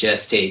the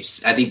VHS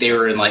tapes. I think they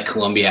were in like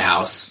Columbia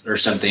House or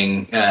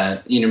something.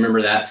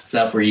 Remember that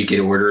stuff where you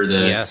could order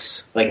the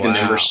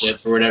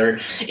membership or whatever.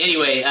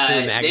 Anyway,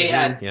 they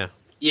had.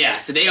 Yeah,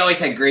 so they always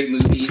had great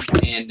movies,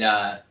 and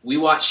we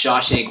watched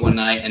Shawshank one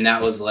night, and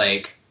that was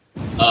like,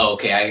 oh,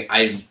 okay,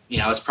 I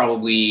was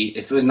probably,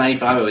 if it was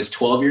 95, I was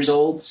 12 years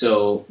old,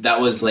 so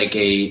that was like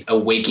a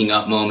waking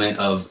up moment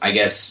of, I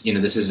guess,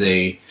 this is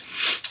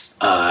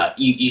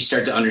you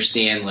start to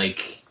understand,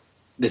 like,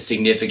 the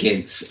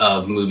significance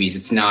of movies.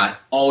 It's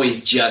not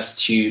always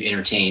just to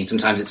entertain.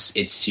 Sometimes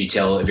it's to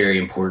tell a very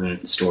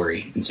important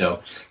story, and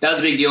so that was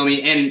a big deal. I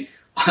mean, and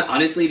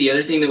honestly, the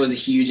other thing that was a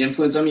huge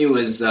influence on me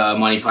was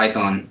Monty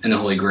Python and the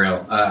Holy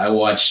Grail.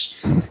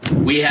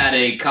 We had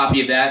a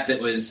copy of that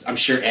was, I'm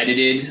sure,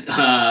 edited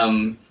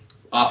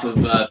off of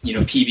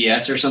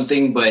PBS or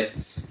something, but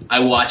I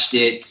watched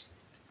it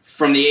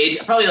from the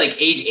probably like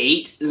age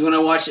 8 is when I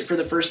watched it for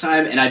the first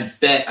time, and I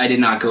bet I did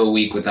not go a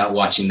week without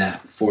watching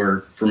that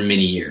for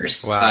many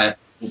years. Wow. I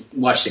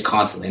watched it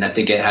constantly, and I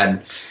think it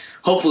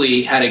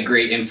hopefully had a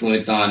great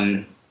influence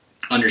on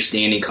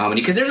understanding comedy,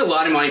 because there's a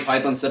lot of Monty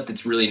Python stuff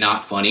that's really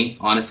not funny,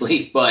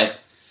 honestly, but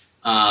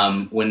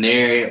when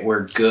they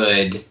were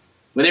good,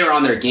 when they were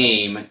on their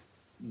game,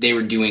 they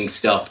were doing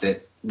stuff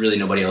that really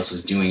nobody else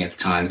was doing at the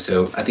time.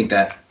 So I think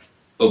that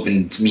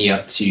opened me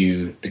up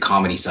to the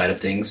comedy side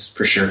of things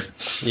for sure.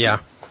 Yeah.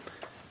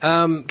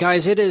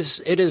 Guys, it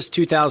is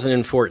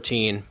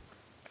 2014,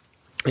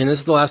 and this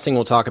is the last thing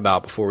we'll talk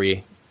about before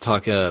we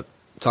talk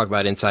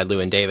about Inside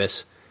Llewyn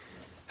Davis.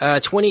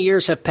 20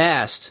 years have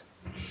passed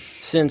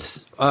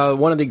since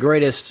one of the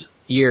greatest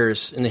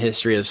years in the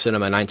history of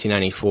cinema,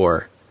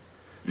 1994.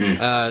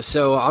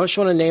 So I just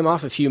want to name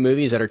off a few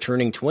movies that are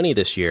turning 20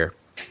 this year.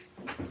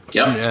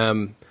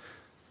 Yep.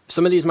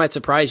 Some of these might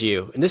surprise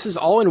you. And this is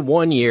all in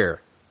 1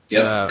 year.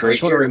 Yep. I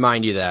just want to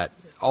remind you that.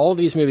 All of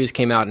these movies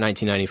came out in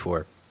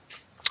 1994.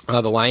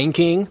 The Lion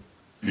King,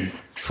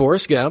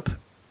 Forrest Gump,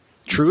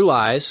 True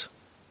Lies,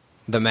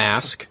 The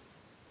Mask,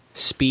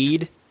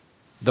 Speed,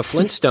 The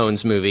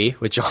Flintstones movie,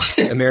 which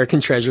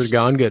American Treasure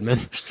Gone Goodman,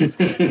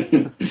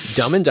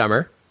 Dumb and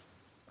Dumber,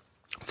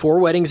 4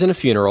 Weddings and a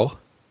Funeral,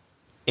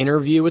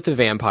 Interview with the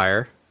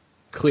Vampire,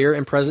 Clear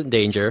and Present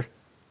Danger,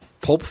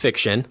 Pulp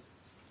Fiction,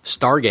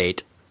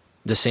 Stargate,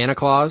 The Santa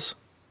Claus,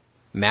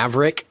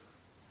 Maverick,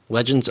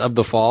 Legends of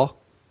the Fall,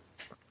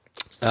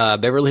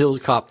 Beverly Hills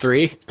Cop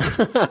 3,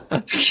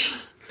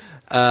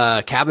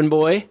 Cabin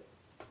Boy,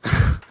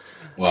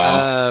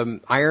 Wow.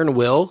 Iron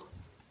Will.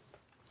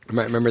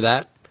 Remember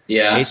that?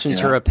 Yeah. Ace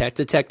Ventura, Pet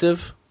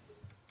Detective,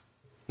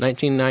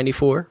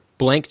 1994.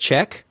 Blank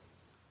Check.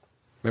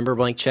 Remember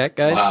Blank Check,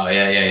 guys? Wow.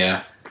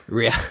 Yeah.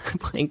 Yeah,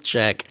 Blank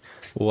Check.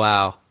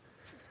 Wow.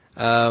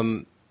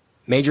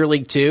 Major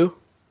League 2,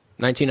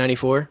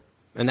 1994.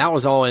 And that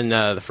was all in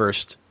the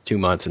first 2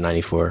 months of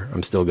 94.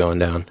 I'm still going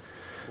down.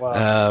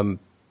 Wow.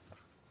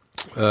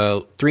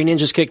 3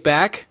 Ninjas Kick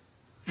Back.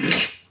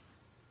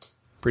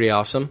 Pretty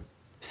awesome.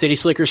 City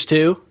Slickers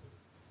 2,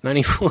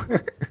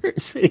 94.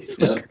 City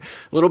Slicker.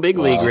 Little Big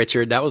League,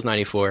 Richard. That was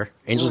 94.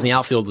 Angels in the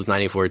Outfield was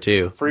 94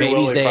 too. Free Baby's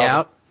Willy, Day probably.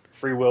 Out.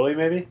 Free Willy,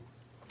 maybe?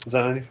 Is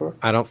that 94?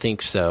 I don't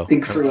think so. I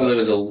think Free Willy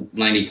was a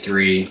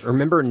 93.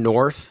 Remember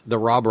North, the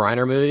Rob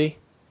Reiner movie?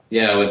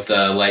 Yeah, with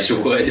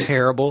Elijah Wood.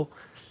 Terrible.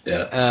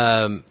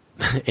 Yeah.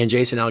 And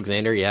Jason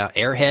Alexander, yeah.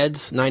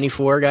 Airheads,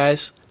 94,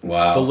 guys.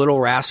 Wow. The Little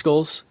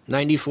Rascals,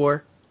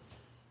 94.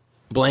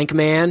 Blank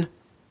Man,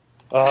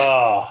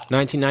 Oh,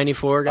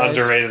 1994, guys.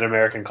 underrated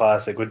American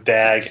classic with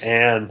Dag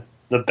and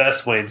the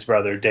best Wayne's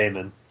brother,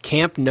 Damon.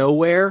 Camp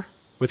Nowhere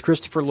with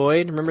Christopher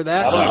Lloyd. Remember I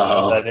that? don't even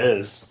know what that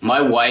is.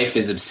 My wife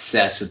is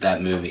obsessed with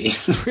that movie.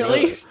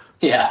 Really?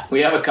 Yeah,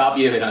 we have a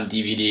copy of it on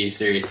DVD,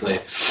 seriously.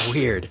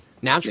 Weird.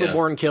 Natural Yeah.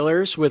 Born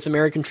Killers with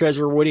American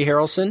Treasure Woody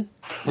Harrelson,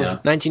 Yeah.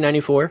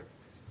 1994.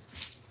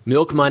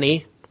 Milk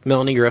Money,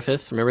 Melanie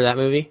Griffith. Remember that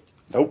movie?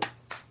 Nope.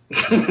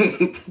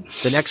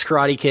 The Next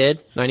Karate Kid,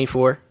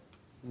 94.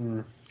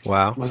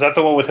 Wow. Was that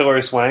the one with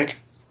Hilary Swank?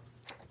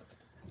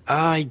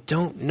 I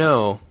don't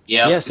know.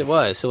 Yep. Yes, it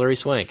was. Hilary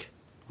Swank.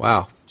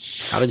 Wow.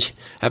 How did you...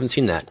 I haven't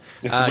seen that.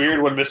 It's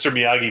weird when Mr.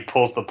 Miyagi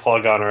pulls the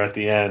plug on her at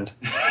the end.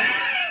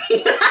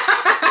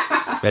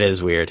 That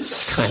is weird.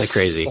 It's kind of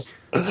crazy.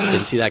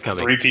 Didn't see that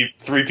coming.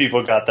 Three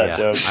people got that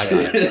joke. I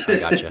got it. I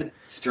gotcha.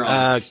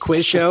 Strong.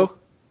 Quiz Show,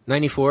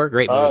 94.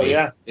 Great movie. Oh,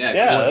 yeah. Yeah,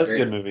 Yeah, Quiz that's a great.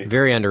 good movie.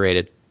 Very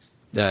underrated.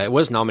 It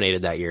was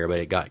nominated that year, but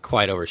it got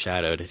quite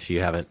overshadowed. If you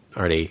can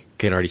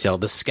already tell.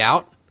 The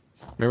Scout.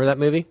 Remember that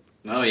movie?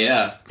 Oh,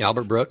 yeah.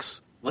 Albert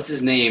Brooks. What's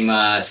his name?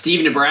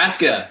 Steve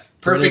Nebraska.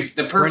 Brendan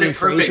Perfect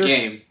Fraser?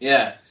 game.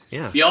 Yeah.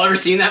 Yeah. Have y'all ever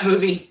seen that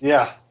movie?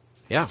 Yeah.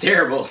 Yeah. It's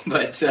terrible,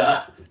 but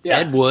yeah.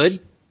 Ed Wood,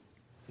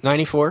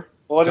 94.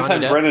 Well, Johnny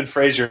anytime Depp. Brendan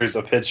Fraser is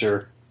a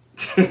pitcher.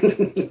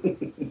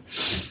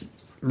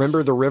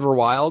 Remember The River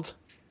Wild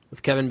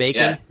with Kevin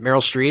Bacon, Yeah.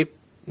 Meryl Streep?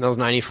 That was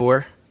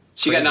 94.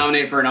 She got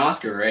nominated for an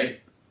Oscar, right?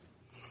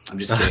 I'm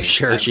just kidding. I'm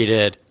sure she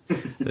did. I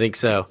think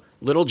so.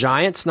 Little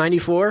Giants,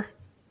 94.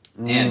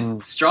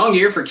 And strong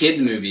year for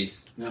kids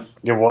movies. Yeah.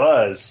 It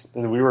was.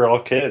 And we were all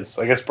kids.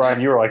 I guess,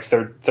 Brian, you were like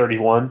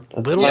 31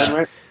 at the Little- time,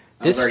 right?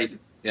 I was This- already,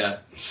 yeah.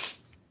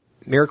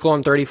 Miracle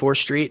on 34th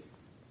Street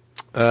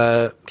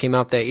came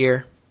out that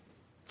year.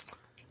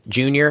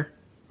 Junior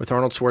with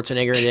Arnold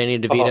Schwarzenegger and Danny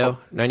DeVito,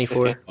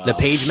 94. Wow. The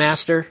Page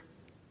Master,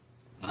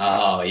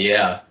 Oh,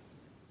 yeah.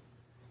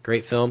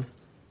 great film.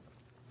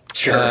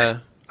 Sure.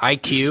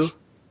 IQ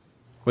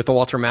with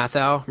Walter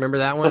Matthau. Remember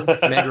that one?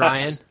 Meg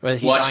Ryan. When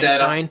he's Watch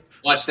that. Einstein.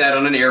 Watch that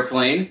on an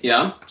airplane.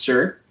 Yeah,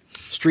 sure.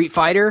 Street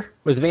Fighter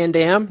with Van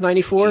Damme,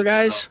 94,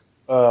 guys.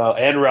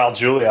 And Raul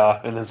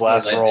Julia in his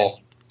last Like role.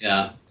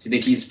 Yeah. Do you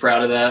think he's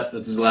proud of that?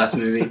 That's his last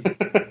movie.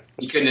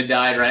 He couldn't have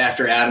died right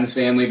after Adam's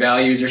Family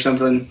Values or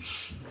something.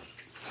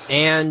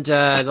 And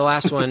the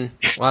last one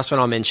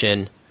I'll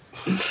mention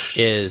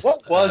is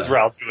What was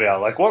Raul Julia?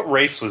 Like, what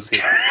race was he?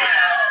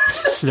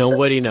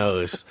 nobody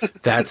knows.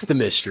 That's the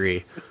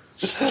mystery.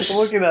 I'm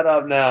looking that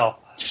up now.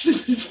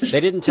 They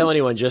didn't tell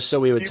anyone just so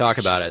we would talk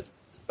about it.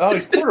 Oh,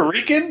 he's Puerto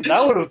Rican?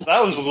 That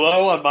was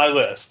low on my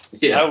list.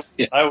 Yeah.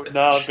 I would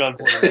not have gone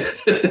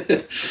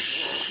Puerto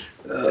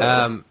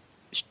Rican.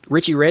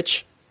 Richie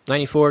Rich,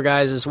 94,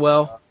 guys, as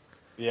well.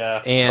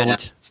 Yeah. And-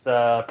 it's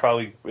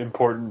probably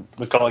important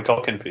Macaulay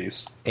Culkin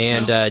piece.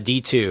 And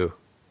D2,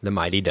 The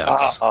Mighty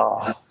Ducks.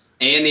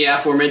 And the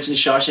aforementioned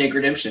Shawshank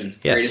Redemption.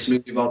 Yes. Greatest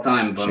movie of all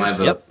time by my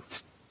vote. Yep.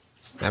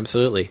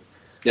 Absolutely.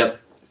 Yep.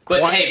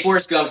 But hey,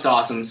 Forrest Gump's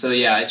awesome. So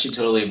yeah, it should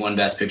totally have won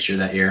Best Picture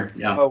that year.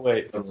 Yeah. Oh,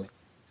 wait. Totally.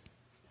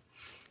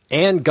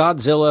 And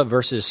Godzilla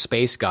versus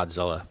Space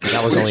Godzilla.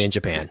 That was only in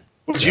Japan.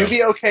 Would you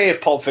be okay if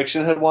Pulp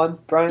Fiction had won,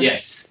 Brian?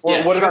 Yes. Or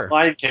Yes. what Sure. about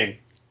Lion King?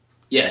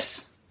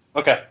 Yes.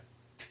 Okay.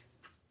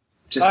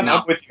 Just I'm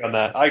not. with you on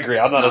that. I agree.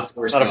 I'm Just not not a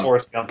Forrest not a Gump.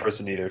 Forrest Gump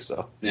person either,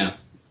 so. Yeah.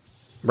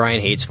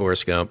 Brian hates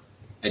Forrest Gump.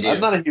 I do.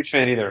 I'm not a huge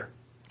fan either.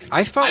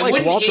 I felt I like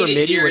wouldn't Walter hate it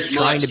Mitty near was as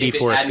trying much to be if it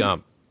Forrest hadn't-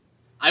 Gump.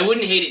 I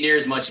wouldn't hate it near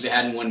as much if it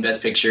hadn't won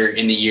Best Picture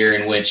in the year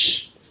in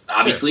which,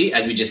 obviously,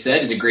 as we just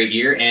said, is a great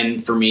year,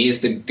 and for me,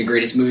 is the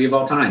greatest movie of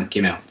all time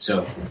came out.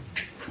 So,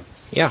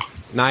 Yeah.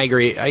 No, I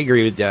agree. I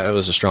agree with that. It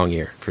was a strong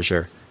year for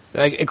sure.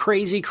 A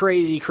crazy,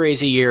 crazy,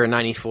 crazy year in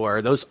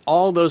 '94.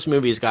 All those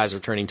movies, guys, are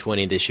turning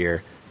 20 this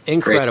year.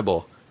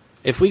 Incredible.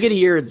 Great. If we get a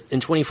year in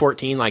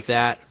 2014 like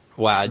that,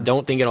 wow, I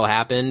don't think it'll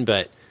happen,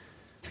 but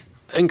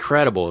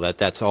incredible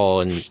that's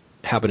all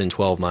happened in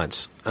 12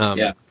 months.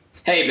 Yeah.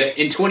 Hey, but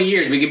in 20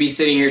 years, we could be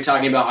sitting here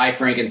talking about I,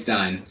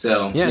 Frankenstein.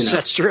 So yes,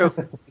 that's true.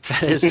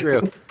 That is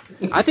true.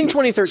 I think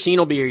 2013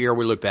 will be a year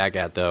we look back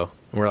at, though.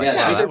 We're like, yeah,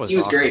 2013 was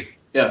awesome. Great.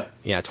 Yeah.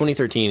 Yeah,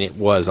 2013, it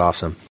was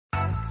awesome.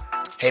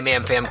 Hey,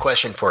 ma'am, fam,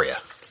 question for you.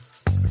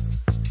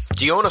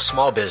 Do you own a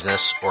small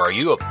business, or are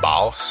you a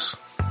boss?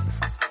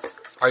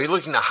 Are you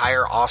looking to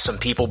hire awesome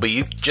people, but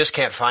you just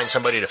can't find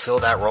somebody to fill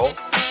that role?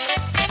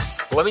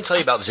 Well, let me tell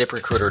you about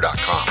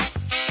ZipRecruiter.com.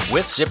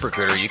 With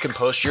ZipRecruiter, you can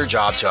post your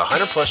job to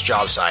 100-plus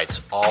job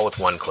sites, all with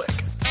one click.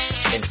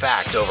 In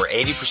fact, over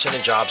 80%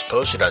 of jobs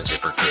posted on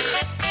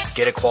ZipRecruiter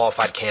get a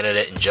qualified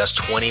candidate in just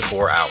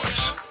 24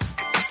 hours.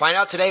 Find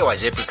out today why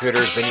ZipRecruiter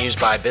has been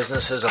used by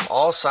businesses of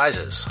all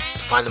sizes to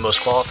find the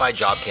most qualified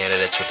job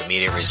candidates with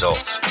immediate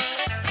results.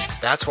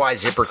 That's why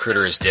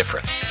ZipRecruiter is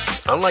different.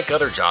 Unlike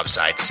other job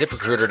sites,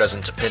 ZipRecruiter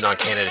doesn't depend on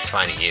candidates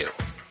finding you.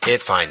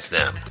 It finds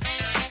them.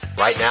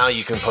 Right now,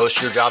 you can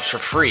post your jobs for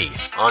free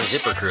on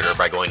ZipRecruiter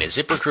by going to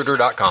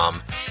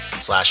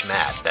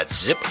ZipRecruiter.com/mad.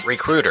 That's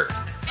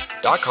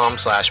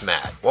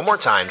ZipRecruiter.com/mad. One more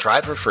time, try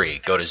it for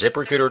free. Go to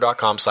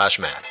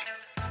ZipRecruiter.com/mad.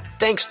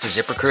 Thanks to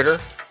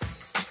ZipRecruiter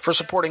for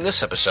supporting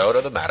this episode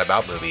of the Mad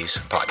About Movies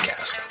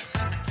podcast.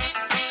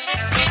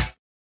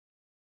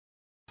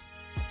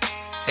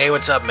 Hey,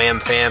 what's up, ma'am,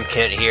 fam?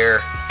 Kent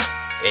here.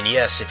 And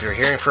yes, if you're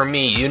hearing from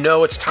me, you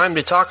know it's time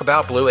to talk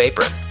about Blue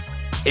Apron.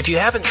 If you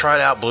haven't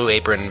tried out Blue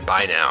Apron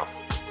by now,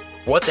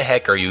 what the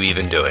heck are you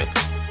even doing?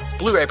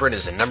 Blue Apron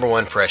is the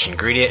 #1 fresh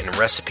ingredient and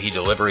recipe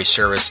delivery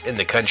service in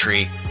the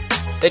country.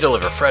 They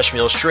deliver fresh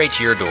meals straight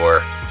to your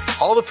door.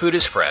 All the food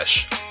is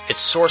fresh,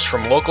 it's sourced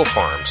from local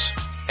farms,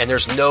 and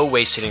there's no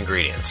wasted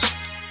ingredients.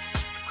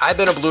 I've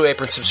been a Blue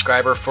Apron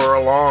subscriber for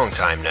a long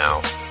time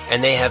now,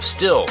 and they have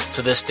still,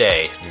 to this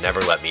day,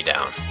 never let me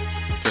down.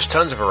 There's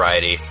tons of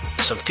variety.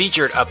 Some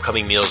featured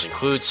upcoming meals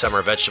include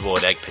summer vegetable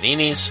and egg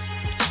paninis,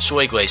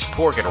 soy glazed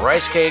pork and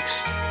rice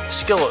cakes,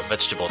 skillet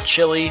vegetable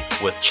chili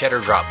with cheddar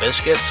drop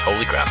biscuits,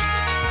 holy crap,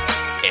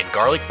 and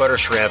garlic butter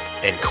shrimp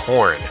and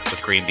corn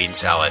with green bean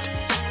salad.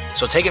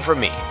 So take it from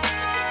me.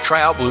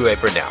 Try out Blue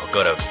Apron now.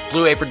 Go to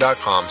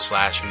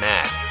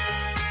blueapron.com/mad.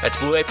 That's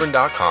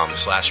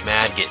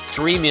blueapron.com/mad. Get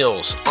 3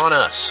 meals on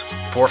us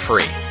for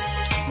free.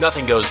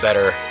 Nothing goes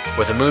better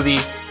with a movie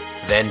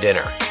than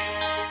dinner.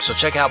 So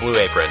check out Blue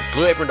Apron,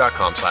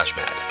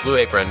 blueapron.com/mad. Blue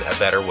Apron, a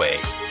better way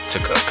to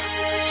cook.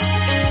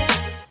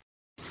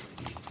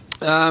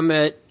 All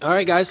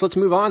right, guys, let's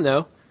move on,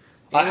 though.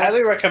 I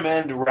highly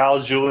recommend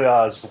Raul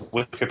Julia's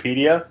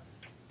Wikipedia,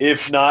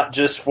 if not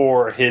just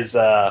for his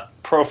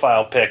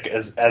profile pic,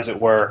 as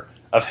it were,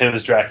 of him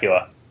as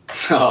Dracula.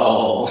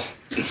 Oh.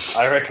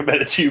 I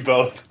recommend it to you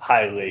both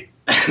highly.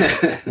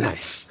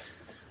 Nice.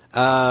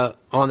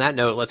 On that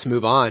note, let's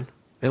move on.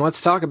 And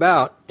let's talk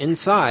about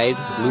Inside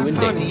Llewyn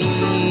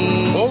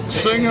Davis. Folk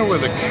singer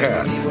with a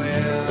cat.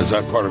 Is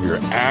that part of your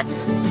act?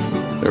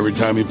 Every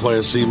time you play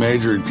a C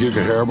major, you puke a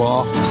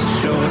hairball?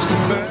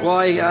 Well,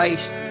 I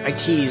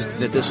teased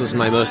that this was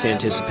my most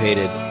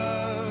anticipated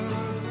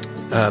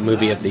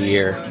movie of the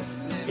year.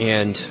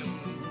 And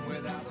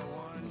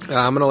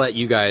I'm going to let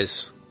you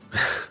guys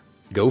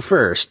go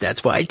first.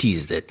 That's why I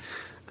teased it.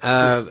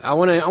 I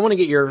want to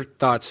get your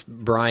thoughts,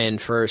 Brian,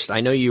 first.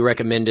 I know you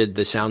recommended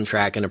the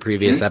soundtrack in a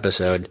previous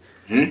episode.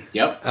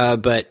 Yep.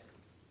 But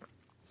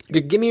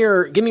give me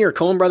your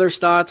Coen Brothers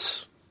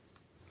thoughts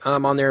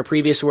on their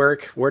previous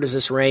work. Where does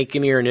this rank?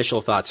 Give me your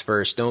initial thoughts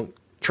first.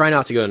 Try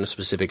not to go into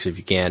specifics if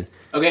you can.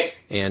 Okay.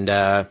 And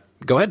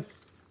go ahead.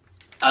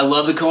 I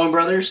love the Coen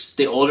Brothers.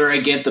 The older I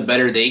get, the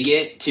better they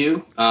get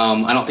too.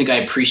 I don't think I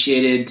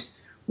appreciated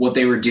what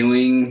they were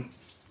doing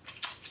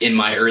in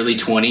my early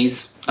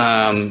 20s.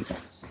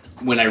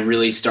 When I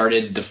really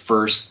started the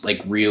first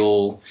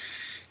real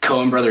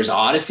Coen Brothers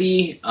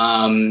Odyssey.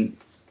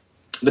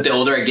 But the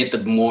older I get,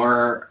 the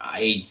more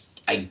I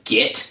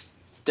get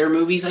their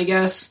movies, I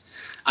guess.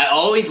 I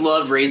always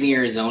loved Raising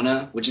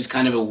Arizona, which is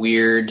kind of a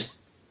weird...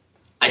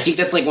 I think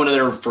that's one of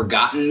their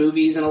forgotten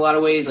movies in a lot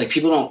of ways.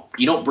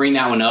 You don't bring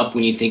that one up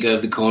when you think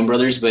of the Coen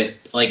Brothers, but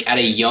at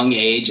a young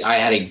age, I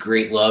had a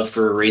great love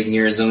for Raising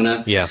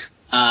Arizona. Yeah.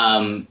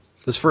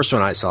 This first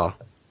one I saw.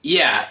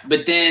 Yeah,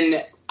 but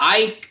then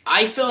I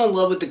fell in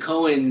love with the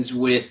Coens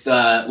with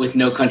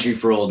No Country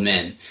for Old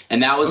Men,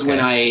 and that was when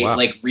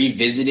I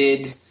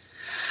revisited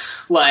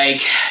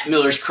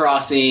Miller's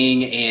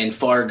Crossing and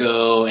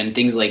Fargo and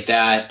things like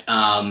that,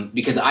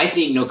 because I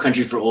think No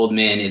Country for Old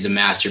Men is a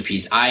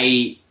masterpiece.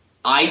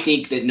 I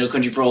think that No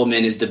Country for Old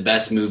Men is the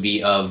best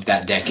movie of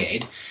that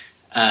decade,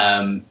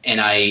 and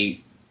I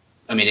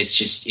mean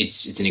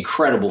it's an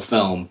incredible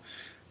film,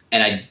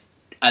 and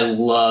I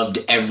loved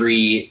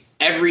every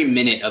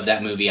minute of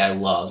that movie. I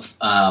love.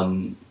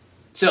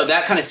 So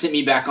that kind of sent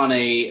me back on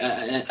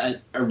a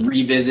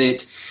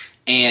revisit,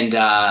 and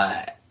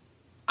I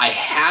I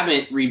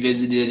haven't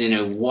revisited in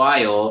a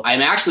while.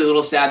 I'm actually a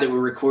little sad that we're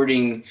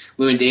recording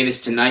Llewyn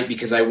Davis tonight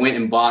because I went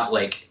and bought,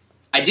 like,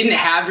 I didn't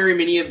have very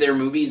many of their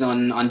movies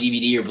on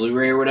DVD or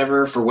Blu-ray or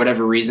whatever. For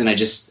whatever reason, I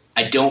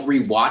don't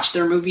rewatch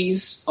their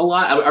movies a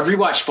lot. I've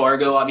rewatched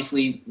Fargo,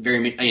 obviously,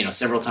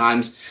 several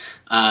times.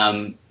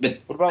 But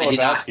what about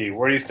Lebowski?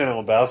 Where do you stand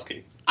on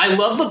Lebowski? I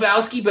love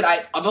Lebowski, but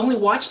I've only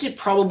watched it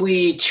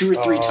probably 2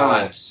 or 3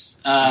 times.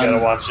 You gotta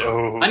watch.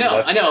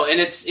 I know, and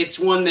it's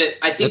one that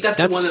I think that's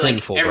the one that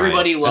sinful, like,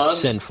 everybody Brian.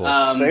 loves. That's sinful.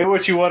 Say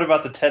what you want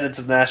about the tenets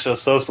of National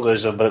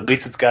Socialism, but at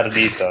least it's got an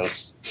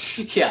ethos.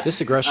 Yeah, this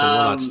aggression will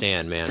not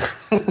stand, man.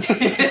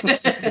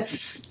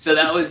 So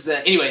that was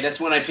anyway. That's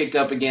one I picked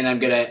up again. I'm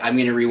gonna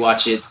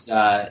rewatch it.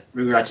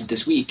 Rewatch it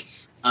this week.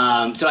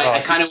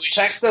 I kind of wish.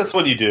 Text us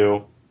when you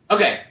do.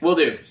 Okay, we'll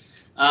do.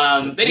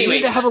 But anyway, we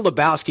need to have a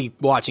Lebowski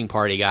watching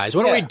party, guys.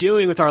 What are we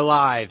doing with our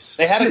lives?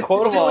 They had a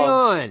quote What's going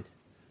on?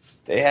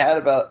 They had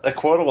about a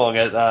quote along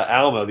at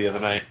Alamo the other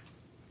night.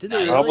 Did they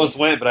really? I almost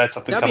went, but I had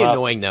something That'd come be up.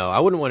 annoying, though.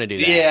 I wouldn't want to do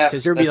that. Yeah,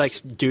 because there'd be like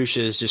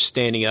douches just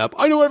standing up.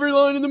 I know every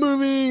line in the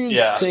movie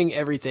and saying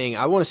everything.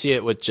 I want to see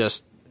it with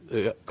just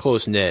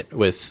close knit.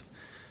 With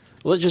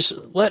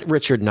let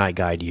Richard and I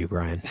guide you,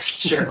 Brian.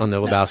 Sure. On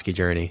the Lebowski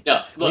journey.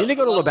 No, look, we need to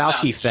go to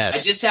Lebowski Fest.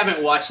 I just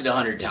haven't watched it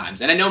 100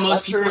 times, and I know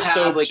most people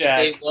have. Like,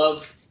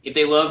 if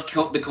they love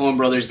the Coen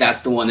Brothers,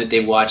 that's the one that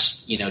they've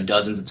watched,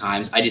 dozens of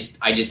times. I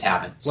just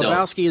haven't. So.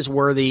 Lebowski is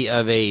worthy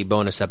of a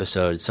bonus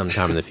episode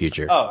sometime in the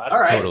future. All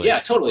right, totally. Yeah,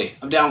 totally.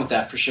 I'm down with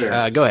that for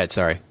sure. Go ahead.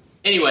 Sorry.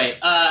 Anyway,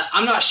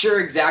 I'm not sure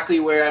exactly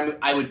where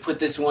I would put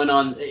this one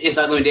on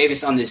Inside Llewyn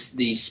Davis on the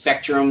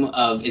spectrum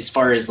of as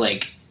far as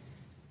like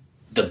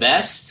the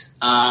best.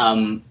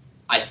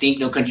 I think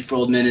No Country for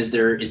Old Men is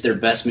their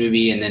best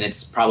movie, and then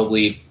it's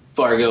probably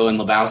Fargo and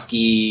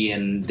Lebowski,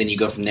 and then you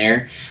go from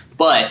there.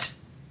 But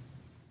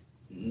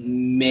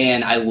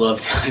man, I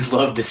love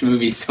this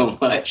movie so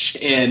much,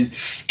 and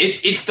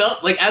it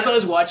felt like as I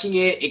was watching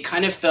it, it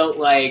kind of felt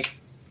like,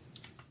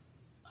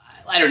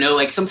 I don't know,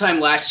 like sometime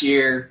last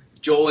year,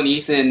 Joel and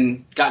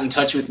Ethan got in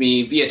touch with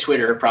me via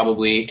Twitter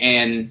probably,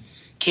 and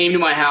came to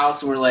my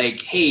house and were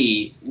like,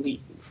 "Hey, we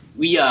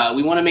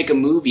want to make a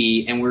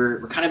movie, and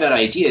we're kind of out of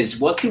ideas.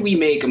 What could we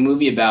make a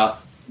movie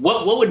about?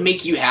 What would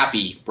make you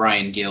happy,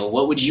 Brian Gill?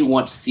 What would you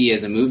want to see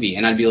as a movie?"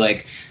 And I'd be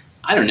like,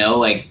 I don't know,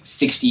 like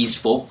 60s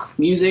folk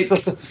music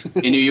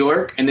in New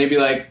York. And they'd be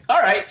like, all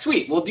right,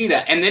 sweet, we'll do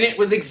that. And then it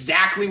was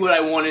exactly what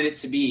I wanted it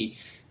to be.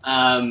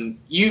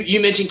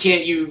 You mentioned,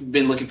 Kent, you've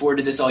been looking forward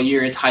to this all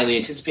year. It's highly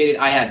anticipated.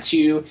 I had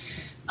too.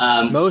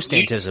 Most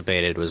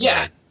anticipated was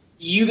that.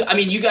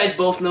 You guys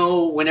both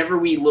know whenever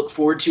we look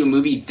forward to a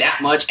movie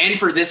that much and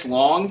for this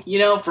long,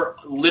 for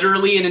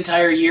literally an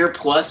entire year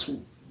plus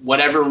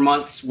whatever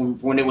months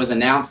when it was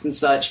announced and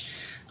such,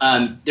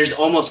 there's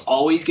almost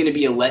always going to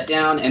be a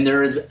letdown, and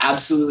there is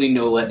absolutely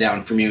no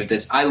letdown for me with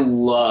this. I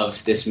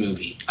love this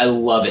movie. I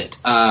love it.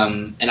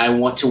 And I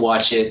want to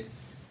watch it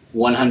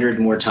 100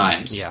 more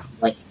times. Yeah.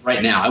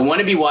 Right now. I want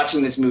to be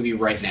watching this movie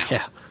right now.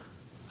 Yeah.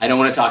 I don't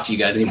want to talk to you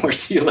guys anymore.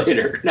 See you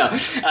later. No.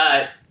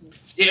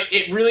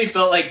 It really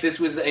felt like this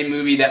was a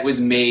movie that was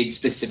made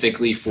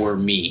specifically for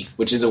me,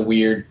 which is a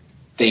weird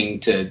thing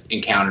to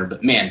encounter.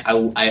 But man,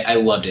 I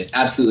loved it.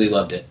 Absolutely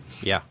loved it.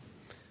 Yeah.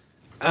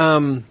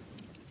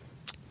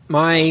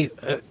 My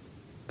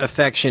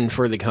affection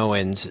for the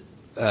Coens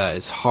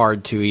is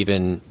hard to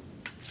even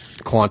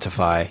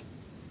quantify.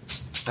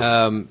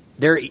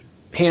 They're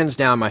hands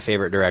down my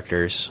favorite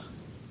directors.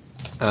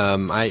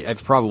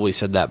 I've probably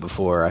said that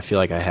before. I feel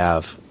like I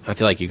have. I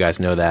feel like you guys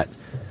know that.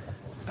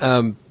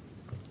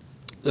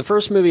 The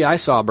first movie I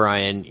saw,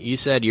 Brian, you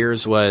said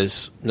yours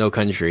was No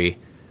Country.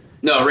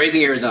 No,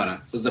 Raising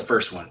Arizona was the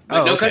first one.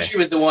 But No Country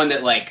was the one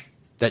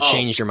that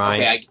changed your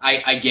mind. Okay,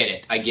 I get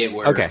it. I get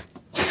where. Okay.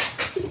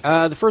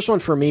 The first one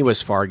for me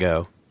was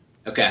Fargo.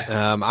 Okay.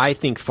 I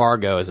think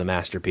Fargo is a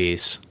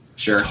masterpiece.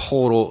 Sure.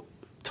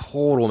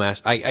 Total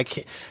master. I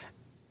can't.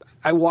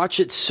 I watch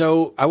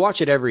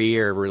it every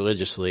year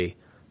religiously.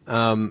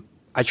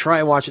 I try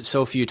and watch it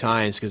so few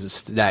times because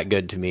it's that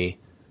good to me.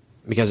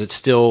 Because it's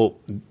still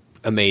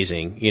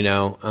amazing,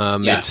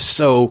 It's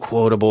so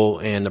quotable,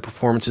 and the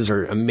performances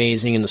are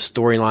amazing, and the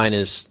storyline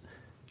is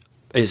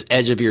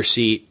edge of your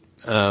seat.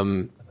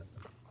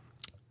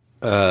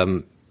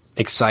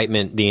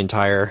 Excitement the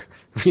entire,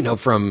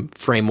 from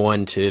frame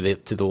one to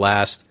the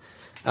last.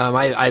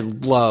 I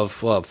love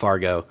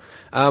Fargo.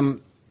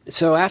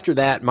 So after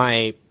that,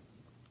 my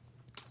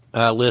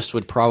list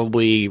would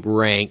probably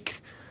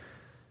rank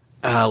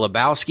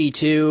Lebowski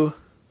 2.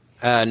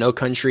 No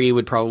Country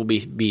would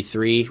probably be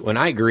 3. When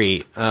I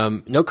agree,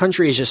 No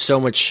Country is just so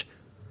much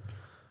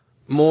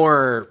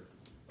more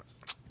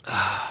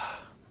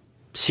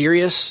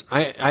serious.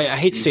 I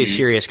hate to say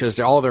serious because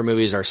all of their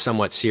movies are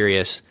somewhat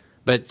serious,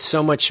 but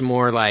so much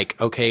more like,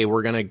 okay,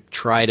 we're going to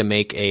try to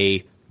make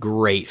a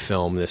great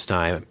film this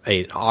time.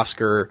 An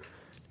Oscar,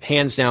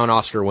 hands down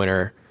Oscar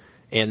winner,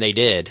 and they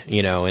did,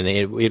 and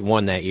it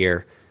won that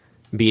year,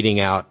 beating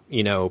out,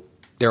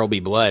 There'll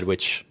Be Blood,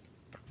 which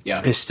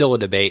is still a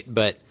debate,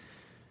 but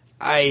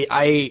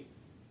I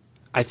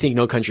I think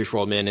No Country for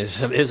Old Men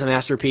is a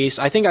masterpiece.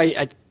 I think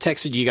I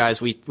texted you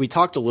guys. We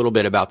talked a little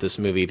bit about this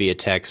movie via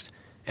text,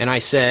 and I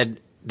said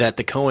that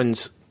the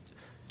Coens,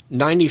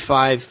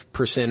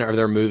 95% of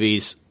their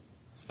movies,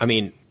 I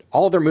mean,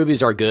 all of their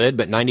movies are good,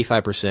 but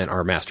 95%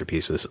 are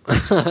masterpieces.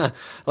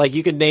 Like,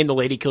 you could name The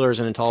Lady Killers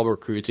and Intolerable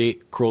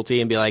Cruelty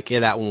and be like,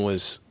 yeah, that one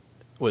was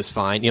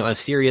fine. You know, A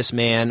Serious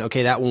Man,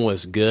 okay, that one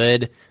was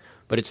good,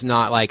 but it's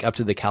not like up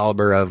to the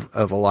caliber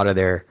of a lot of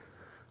their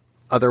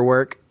other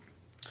work.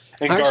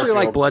 And I actually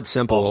Garfield like Blood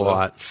Simple also. a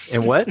lot.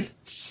 And what?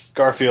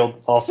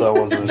 Garfield also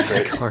wasn't as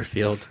great.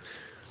 Garfield.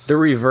 The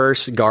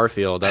reverse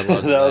Garfield. I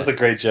love that. That was a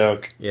great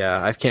joke.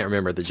 Yeah, I can't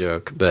remember the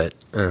joke, but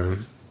that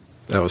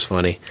was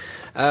funny.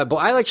 But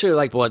I actually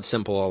like Blood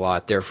Simple a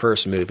lot, their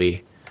first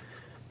movie.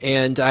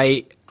 And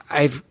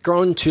I've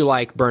grown to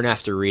like Burn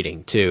After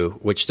Reading, too,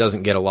 which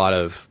doesn't get a lot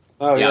of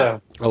play.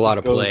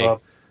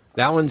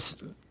 That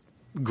one's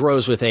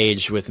grows with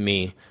age with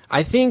me.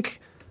 I think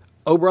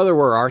Oh Brother,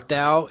 Where Art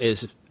Thou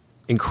is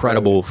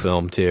incredible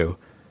film, too.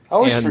 I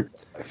always,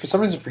 for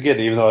some reason, forget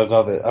it, even though I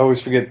love it. I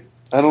always forget.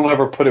 I don't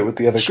ever put it with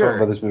the other Coen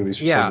Brothers movies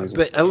for some reason.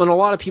 But and a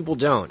lot of people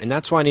don't, and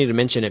that's why I need to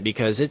mention it,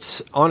 because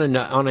it's in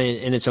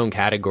its own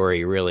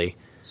category, really.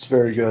 It's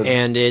very good,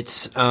 and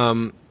it's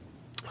hard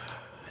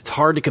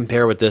to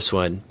compare with this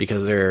one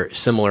because they're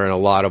similar in a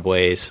lot of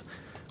ways,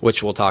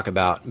 which we'll talk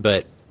about.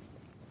 But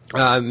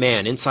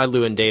man, Inside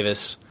Llewyn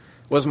Davis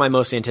was my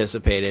most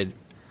anticipated.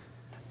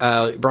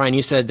 Brian,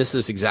 you said this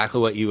is exactly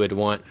what you would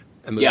want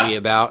a movie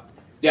about.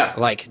 Yeah,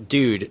 like,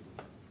 dude,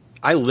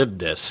 I lived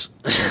this.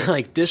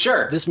 Like this.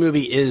 Sure. This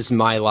movie is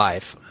my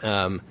life,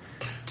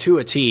 to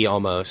a T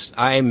almost.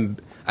 I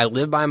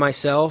live by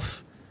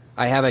myself.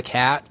 I have a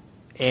cat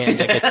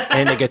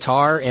and a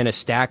guitar and a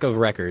stack of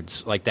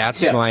records. Like,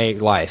 that's my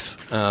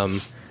life.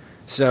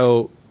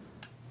 So,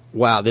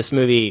 wow, this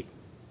movie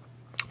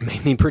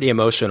made me pretty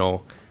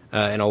emotional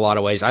in a lot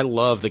of ways. I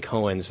love the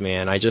Coens,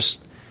 man.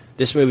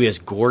 This movie is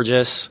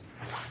gorgeous.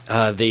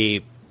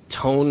 The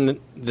tone,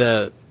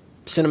 the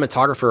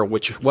cinematographer,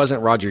 which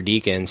wasn't Roger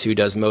Deakins, who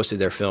does most of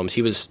their films.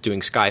 He was doing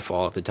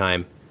Skyfall at the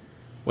time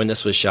when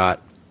this was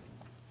shot.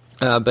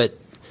 But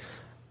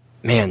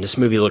man, this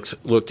movie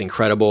looked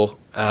incredible.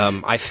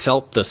 I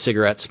felt the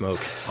cigarette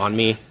smoke on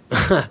me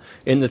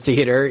in the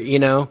theater, you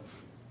know?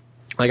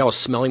 Like, I was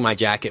smelling my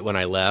jacket when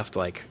I left.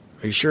 Like,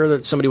 are you sure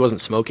that somebody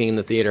wasn't smoking in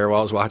the theater while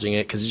I was watching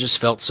it? Because it just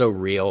felt so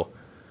real,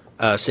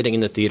 sitting in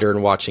the theater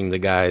and watching the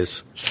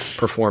guys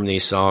perform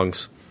these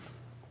songs.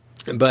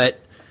 But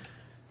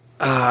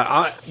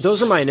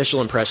those are my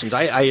initial impressions.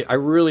 I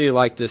really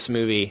like this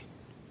movie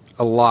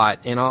a lot,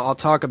 and I'll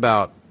talk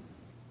about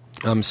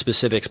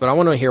specifics, but I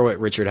want to hear what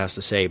Richard has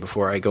to say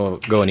before I go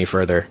any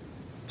further.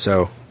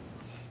 So,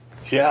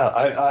 yeah,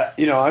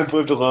 I've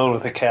lived alone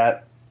with a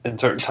cat in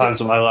certain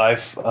times of my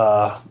life.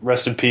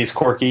 Rest in peace,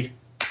 Corky.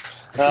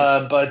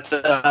 But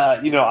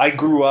I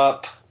grew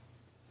up.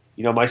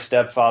 My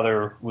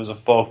stepfather was a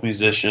folk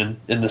musician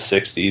in the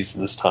 '60s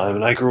in this time,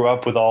 and I grew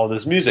up with all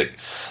this music.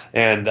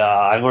 And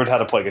I learned how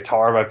to play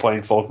guitar by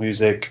playing folk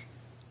music.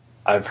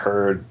 I've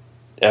heard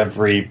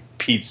every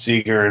Pete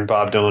Seeger and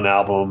Bob Dylan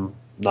album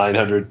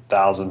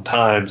 900,000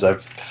 times.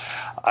 I've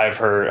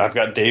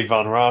got Dave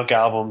Von Ronk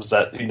albums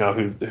that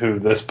who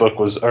this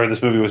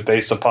movie was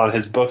based upon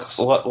his books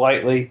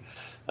lightly.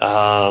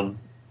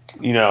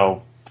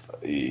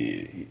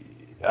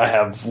 I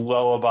have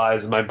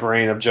lullabies in my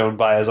brain of Joan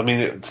Baez. I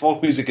mean,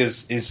 folk music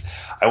is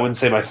I wouldn't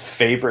say my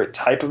favorite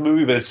type of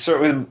movie, but it's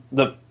certainly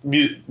the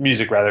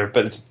music, but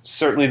it's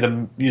certainly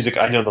the music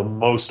I know the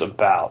most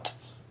about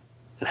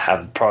and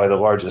have probably the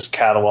largest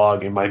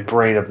catalog in my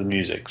brain of the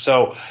music.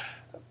 So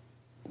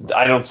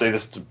I don't say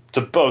this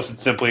to boast.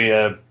 It's simply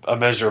a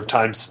measure of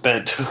time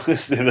spent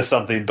listening to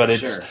something, but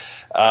it's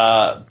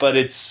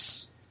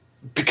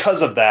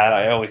because of that.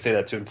 I always say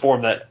that to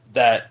inform that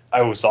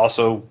I was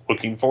also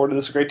looking forward to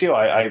this a great deal.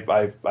 I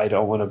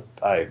don't want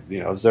to.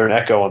 Is there an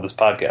echo on this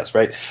podcast?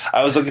 Right.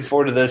 I was looking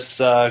forward to this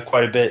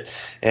quite a bit,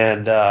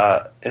 and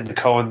the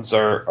Coens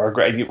are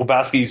great.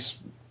 Lebowski's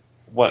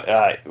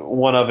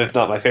one of, if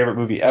not my favorite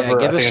movie ever.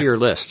 Yeah, give us your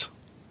list.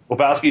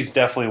 Lebowski's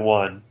definitely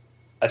one.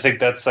 I think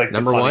that's like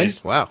number one.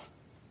 Wow.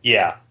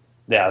 Yeah,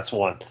 it's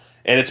one,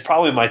 and it's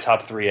probably my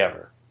top 3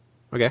 ever.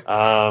 Okay.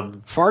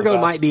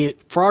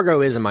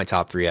 Fargo is in my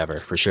top 3 ever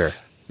for sure.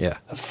 Yeah.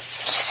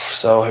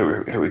 So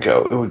here we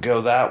go. It would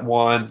go that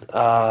one.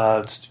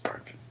 I'm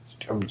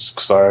just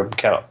sorry. I'm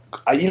kind of.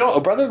 A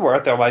Brother Where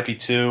Art Thou might be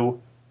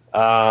 2.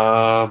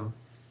 No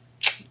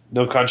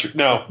Country.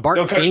 No.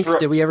 Barton No Country Fink.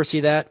 Did we ever see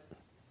that?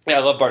 Yeah,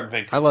 I love Barton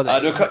Fink. I love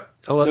that. No Country.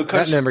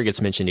 That never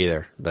gets mentioned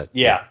either. But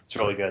yeah, it's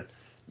really good.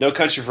 No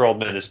Country for Old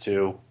Men is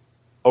 2.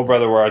 Oh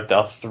Brother Where Art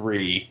Thou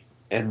 3,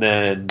 and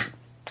then.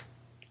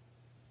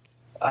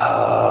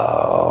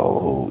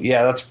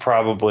 That's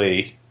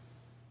probably.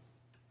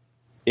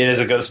 It is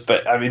a ghost,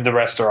 but I mean the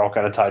rest are all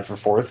kind of tied for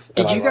 4th.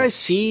 Did you guys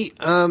see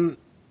A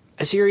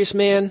Serious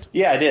Man?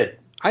 Yeah, I did.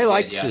 I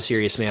liked A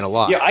Serious Man a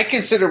lot. Yeah, I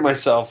consider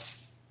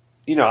myself.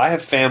 I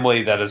have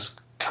family that has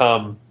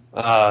come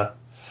from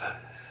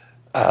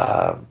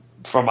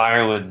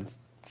Ireland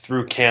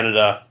through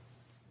Canada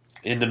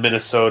into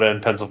Minnesota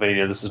and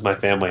Pennsylvania. This is my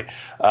family.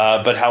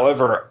 But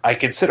however, I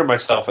consider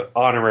myself an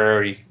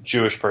honorary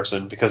Jewish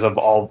person because of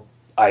all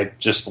I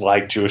just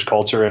like Jewish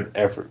culture, and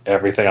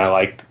everything I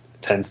like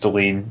tends to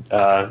lean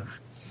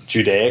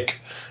Judaic.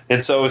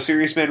 And so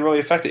Serious Man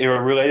really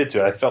related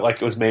to it. I felt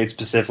like it was made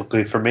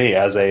specifically for me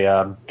as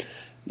a,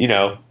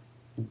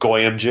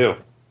 Goyim Jew.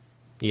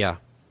 Yeah.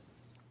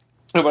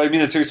 No, but I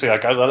mean it seriously.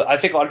 Like I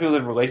think a lot of people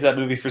didn't relate to that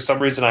movie for some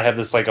reason. I have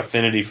this like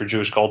affinity for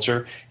Jewish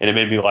culture, and it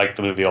made me like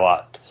the movie a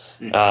lot.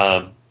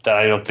 That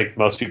I don't think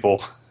most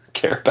people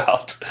care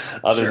about,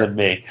 other than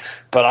me.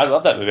 But I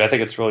love that movie. I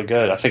think it's really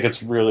good. I think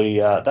it's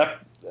really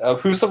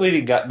who's the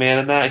leading man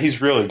in that?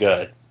 He's really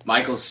good.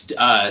 Michael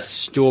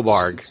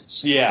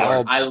Stuhlbarg.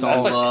 Yeah, I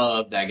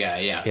love that guy.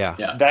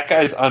 Yeah. That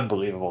guy's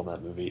unbelievable in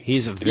that movie.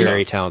 He's a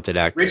very talented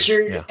actor.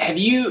 Richard, have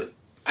you?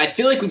 I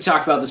feel like we've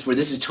talked about this before.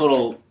 This is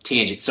total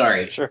tangent.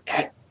 Sorry. Sure.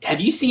 Have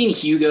you seen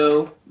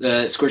Hugo,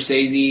 the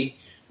Scorsese?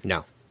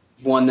 No.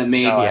 One that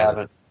made. No, I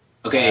haven't.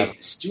 Okay,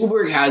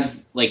 Stuhlbarg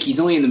has he's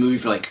only in the movie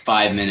for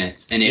 5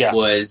 minutes, and it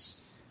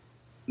was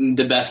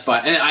the best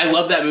fight. And I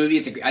love that movie.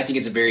 I think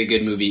it's a very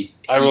good movie.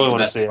 I really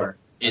want to see it.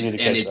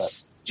 And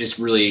it's just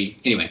really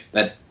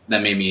that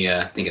made me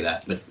think of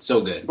that. But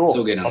so good, cool.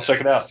 So good. I'll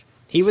check it out.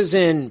 He was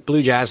in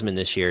Blue Jasmine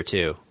this year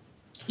too.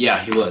 Yeah,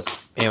 he was.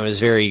 And was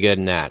very good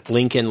in that.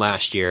 Lincoln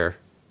last year,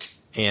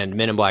 and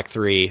Men in Black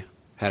 3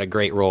 had a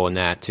great role in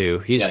that too.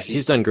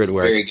 He's done good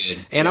work. Very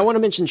good. And I want to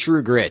mention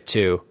True Grit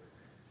too,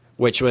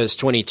 which was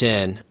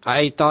 2010.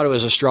 I thought it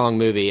was a strong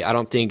movie. I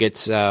don't think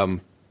it's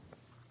it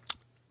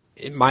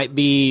might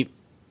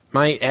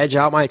edge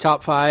out my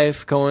top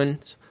 5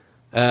 Coens.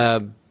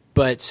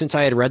 But since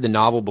I had read the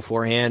novel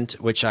beforehand,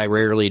 which I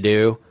rarely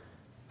do,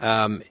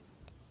 I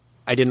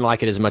didn't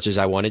like it as much as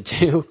I wanted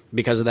to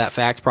because of that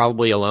fact,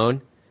 probably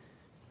alone.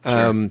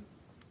 Sure.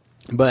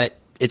 But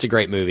it's a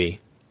great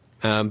movie.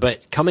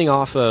 But coming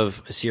off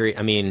of a series,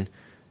 I mean,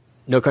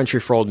 No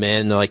Country for Old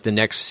Men, the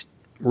next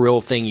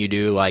real thing you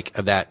do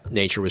of that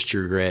nature was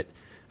True Grit.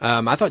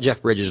 I thought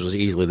Jeff Bridges was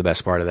easily the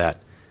best part of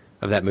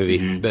that movie.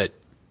 Mm-hmm. But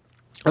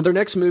their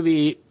next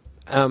movie,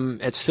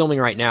 it's filming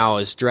right now,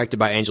 is directed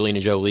by Angelina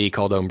Jolie,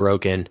 called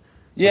Unbroken.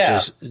 Yeah,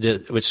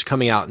 which is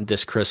coming out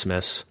this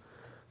Christmas.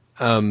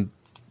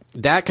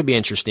 That could be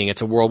interesting.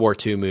 It's a World War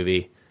II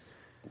movie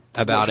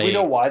about do we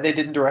know why they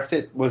didn't direct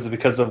it? Was it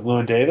because of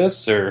Llewyn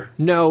Davis, or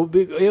no?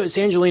 It was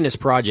Angelina's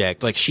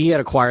project. She had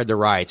acquired the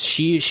rights.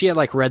 She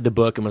had read the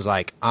book and was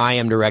like, I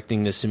am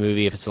directing this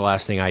movie if it's the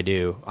last thing I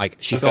do.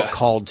 She felt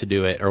called to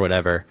do it or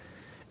whatever.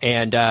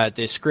 And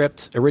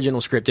the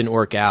original script didn't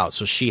work out,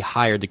 so she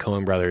hired the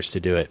Coen brothers to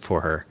do it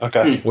for her.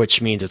 Okay,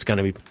 which means it's going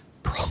to be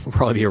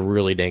probably be a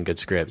really dang good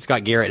script. It's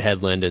got Garrett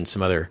Hedlund and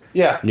some other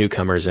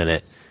newcomers in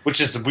it.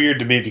 Which is weird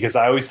to me because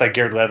I always thought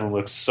Garrett Hedlund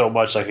looks so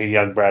much like a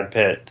young Brad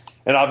Pitt.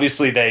 And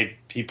obviously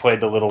he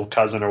played the little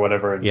cousin or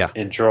whatever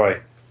in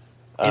Troy.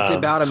 It's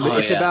about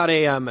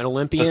an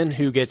Olympian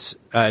who gets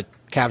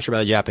captured by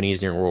the Japanese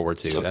during World War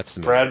II. So that's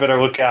the movie. Brad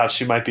better look out.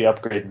 She might be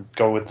upgrading,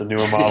 go with the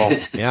newer model.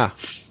 Yeah,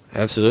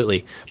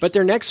 absolutely. But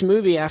their next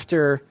movie of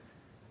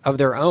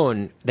their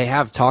own, they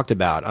have talked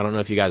about. I don't know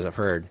if you guys have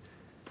heard.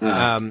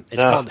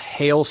 It's called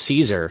Hail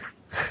Caesar.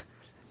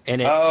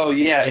 And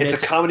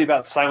it's a comedy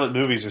about silent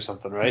movies or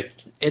something, right?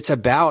 It's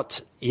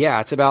about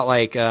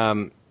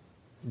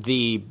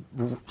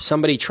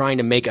somebody trying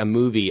to make a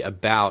movie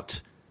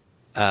about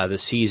the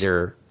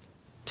Caesar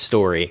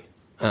story.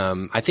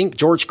 I think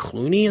George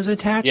Clooney is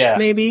attached. Yeah,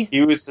 maybe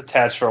he was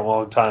attached for a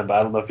long time, but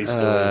I don't know if he's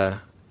still is.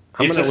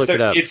 I'm going to look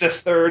it up. It's a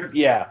third.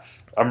 Yeah,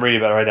 I'm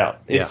reading about it right now.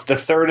 It's the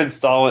third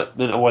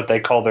installment in what they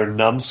call their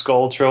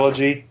Numbskull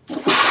trilogy,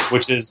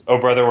 which is Oh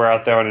Brother, We're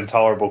Out There on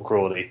Intolerable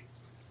Cruelty.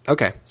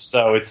 Okay.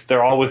 So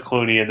they're all with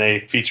Clooney, and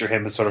they feature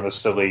him as sort of a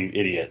silly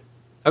idiot.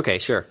 Okay,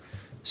 sure.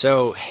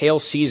 So Hail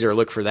Caesar,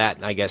 look for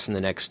that, I guess, in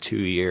the next 2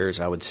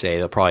 years, I would say.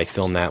 They'll probably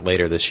film that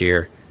later this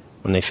year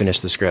when they finish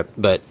the script.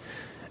 But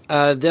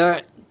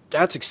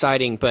that's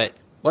exciting. But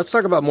let's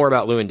talk more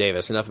about Llewyn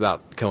Davis. Enough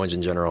about Coens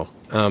in general.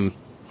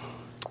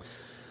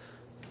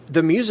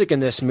 The music in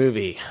this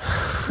movie,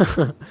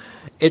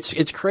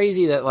 it's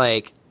crazy that,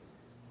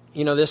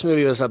 this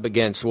movie was up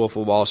against Wolf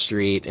of Wall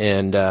Street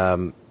and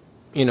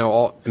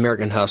all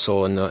American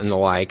Hustle and the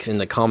like in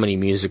the comedy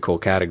musical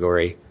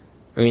category.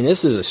 I mean,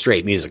 this is a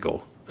straight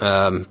musical.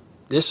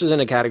 This is in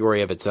a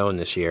category of its own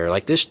this year.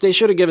 They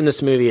should have given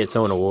this movie its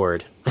own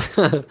award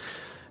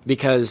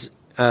because,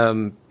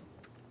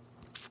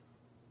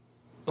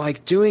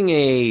 doing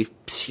a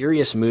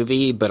serious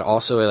movie but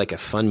also a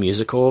fun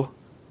musical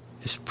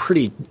is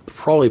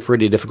probably a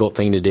pretty difficult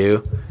thing to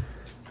do.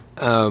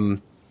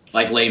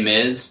 Like Les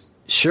Mis.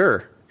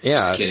 Sure. Yeah.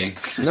 Just kidding.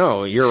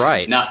 No, you're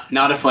right. Not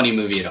a funny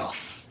movie at all.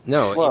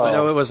 No,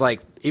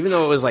 even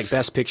though it was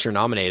Best Picture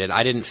nominated,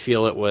 I didn't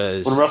feel it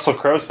was when Russell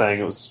Crowe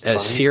sang it was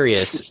as funny.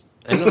 Serious.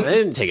 I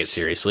didn't take it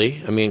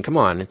seriously. I mean, come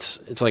on,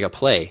 it's like a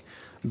play.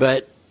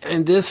 But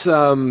and this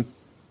it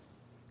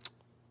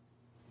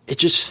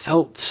just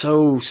felt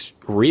so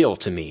real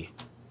to me.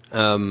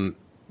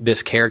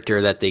 This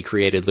character that they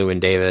created, Llewyn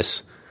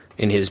Davis,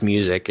 in his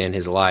music and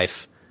his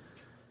life.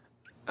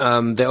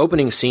 The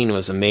opening scene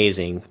was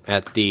amazing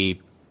at the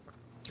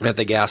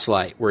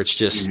Gaslight, where it's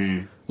just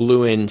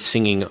Lewin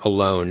singing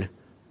alone,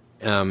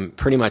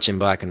 pretty much in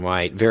black and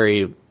white.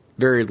 Very,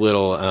 very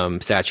little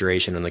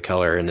saturation in the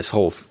color in this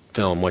whole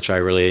film, which I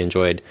really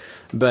enjoyed.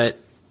 But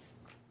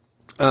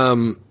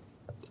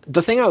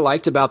the thing I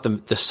liked about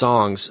the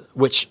songs,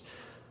 which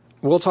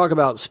we'll talk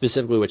about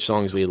specifically which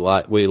songs we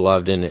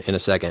loved in a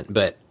second,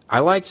 but I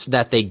liked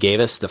that they gave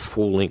us the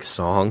full-length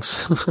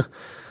songs.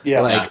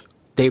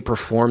 They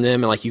performed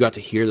them, and like you got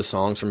to hear the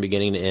songs from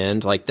beginning to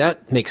end. Like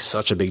that makes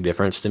such a big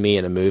difference to me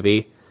in a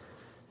movie.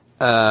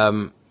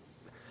 In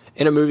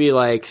a movie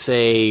like,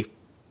 say,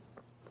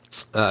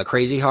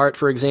 Crazy Heart,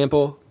 for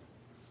example,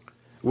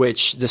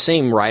 which the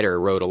same writer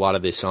wrote a lot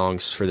of the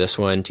songs for this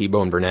one,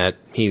 T-Bone Burnett.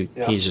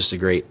 He's just a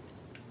great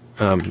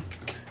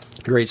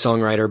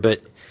songwriter.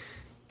 But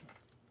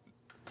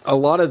a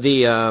lot of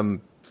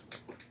the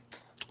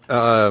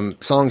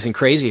songs in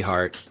Crazy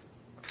Heart,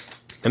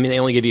 I mean, they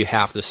only give you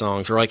half the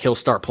songs, or like he'll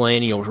start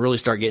playing, and you'll really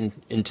start getting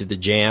into the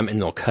jam,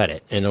 and they'll cut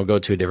it, and they'll go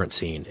to a different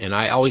scene. And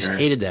I always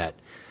hated that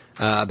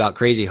about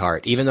Crazy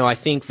Heart, even though I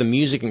think the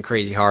music in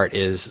Crazy Heart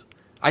is,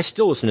 I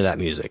still listen to that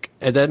music.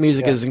 And that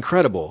music is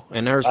incredible.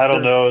 And I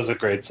Don't Know is a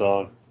great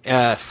song.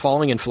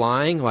 Falling and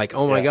Flying, like,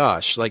 oh my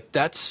gosh, like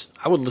that's,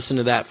 I would listen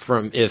to that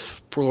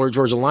if Lord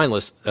Georgia Line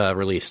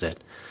released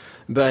it.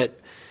 But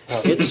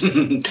it's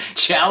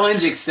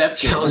challenge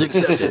accepted. Challenge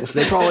accepted.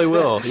 They probably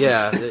will.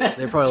 Yeah,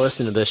 they probably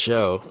listen to this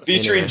show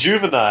featuring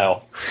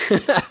Juvenile.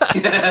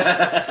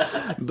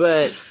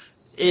 But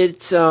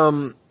it's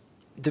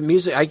the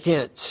music. I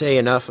can't say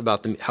enough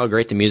about how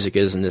great the music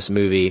is in this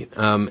movie.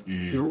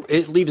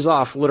 It leaves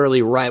off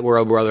literally right where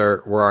 "Oh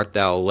Brother, Where Art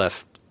Thou"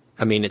 left.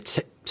 I mean,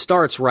 it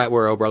starts right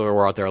where "Oh Brother,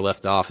 Where Art Thou"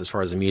 left off as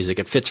far as the music.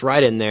 It fits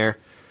right in there.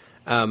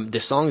 The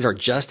songs are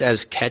just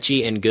as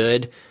catchy and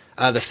good.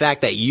 The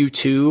fact that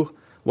U2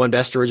 won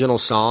Best Original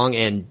Song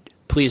and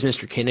Please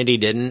Mr. Kennedy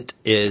didn't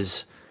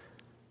is,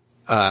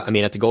 at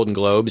the Golden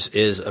Globes,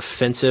 is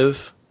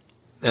offensive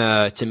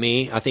to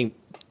me. I think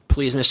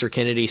Please Mr.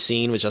 Kennedy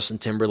scene with Justin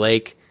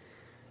Timberlake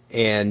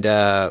and,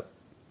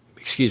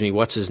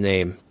 what's his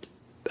name?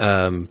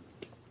 Adam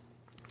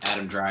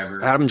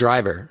Driver. Adam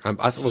Driver. I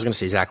was going to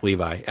say Zach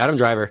Levi. Adam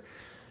Driver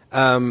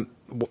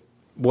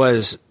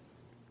was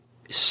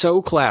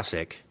so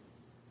classic.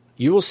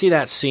 You will see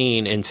that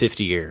scene in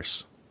 50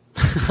 years.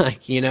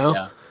 Devil's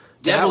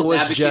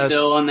Advocate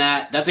though on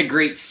that. That's a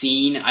great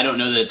scene. I don't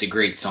know that it's a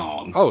great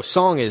song. Oh,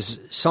 song is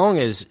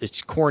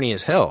it's corny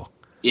as hell.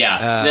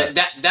 Yeah,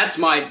 that's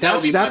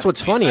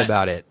what's funny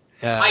about it.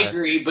 I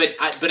agree, but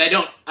I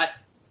don't.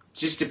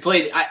 Just to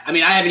play, I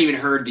haven't even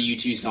heard the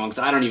U2 song,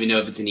 so I don't even know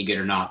if it's any good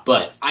or not.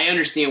 But I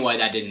understand why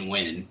that didn't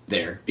win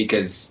there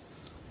because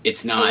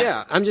it's not. Oh,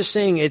 yeah, I'm just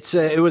saying it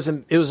was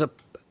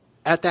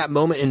at that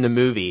moment in the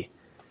movie.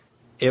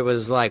 It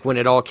was like when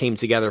it all came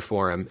together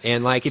for him.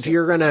 And like if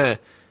you're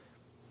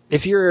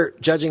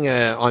judging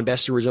on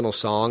Best Original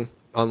Song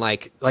on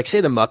like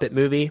say the Muppet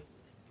movie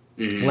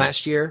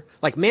last year,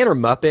 like Man or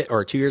Muppet,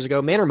 or 2 years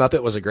ago, Man or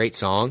Muppet was a great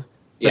song,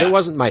 but it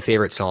wasn't my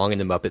favorite song in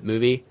the Muppet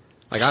movie.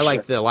 Like I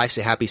like the Life's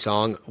a Happy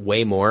song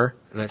way more,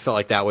 and I felt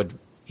like that would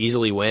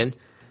easily win.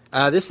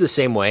 This is the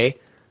same way,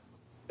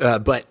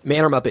 but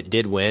Man or Muppet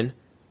did win.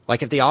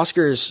 Like if the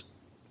Oscars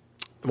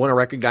want to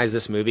recognize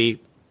this movie,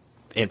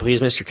 and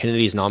Please Mr.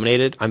 Kennedy's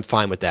nominated, I'm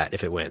fine with that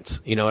if it wins.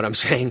 You know what I'm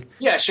saying?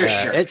 Yeah, sure.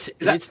 It's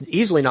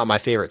easily not my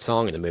favorite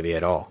song in the movie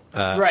at all.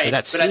 Right.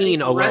 That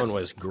scene alone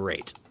was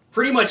great.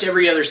 Pretty much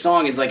every other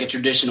song is like a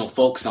traditional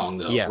folk song,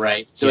 though,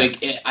 right? So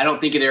I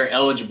don't think they're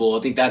eligible. I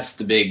think that's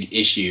the big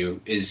issue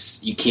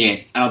is you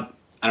can't – I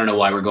don't know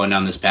why we're going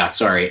down this path.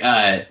 Sorry.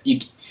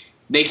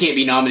 They can't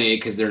be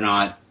nominated because they're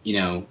not,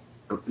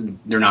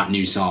 they're not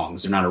new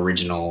songs. They're not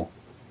original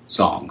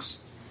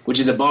songs, which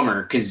is a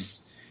bummer because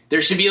 –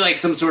 there should be like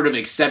some sort of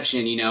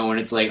exception, when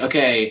it's like,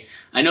 okay,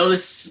 I know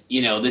this,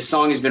 this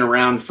song has been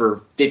around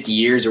for 50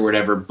 years or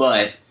whatever,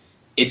 but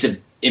it's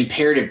an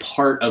imperative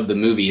part of the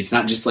movie. It's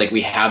not just like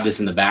we have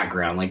this in the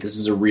background. Like this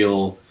is a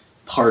real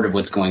part of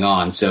what's going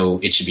on, so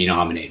it should be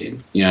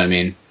nominated. You know what I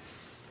mean?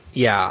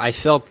 Yeah, I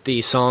felt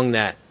the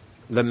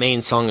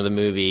main song of the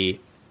movie,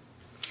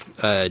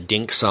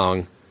 Dink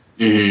Song,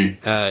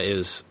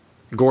 is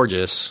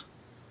gorgeous.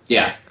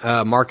 Yeah.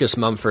 Marcus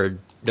Mumford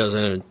does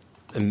an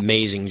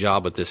amazing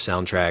job with this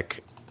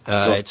soundtrack.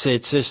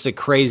 It's just a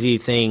crazy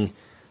thing.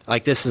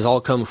 Like this has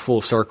all come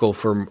full circle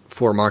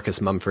for Marcus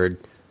Mumford.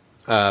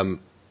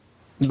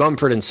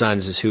 Mumford and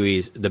Sons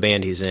is the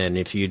band he's in.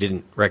 If you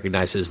didn't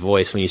recognize his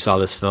voice when you saw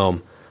this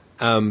film,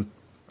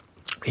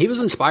 he was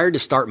inspired to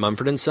start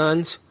Mumford and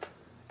Sons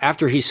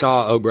after he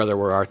saw "Oh Brother,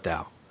 Where Art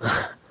Thou,"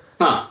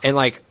 and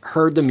like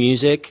heard the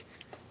music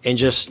and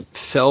just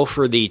fell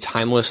for the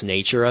timeless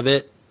nature of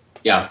it.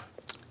 Yeah,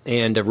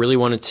 and really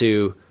wanted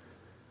to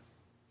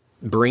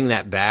bring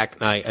that back.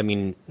 I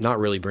mean, not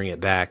really bring it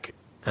back,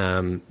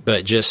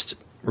 but just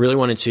really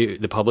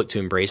wanted the public to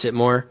embrace it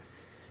more.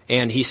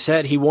 And he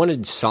said he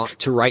wanted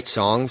to write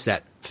songs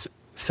that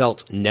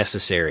felt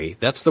necessary.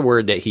 That's the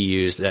word that he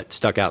used that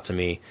stuck out to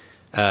me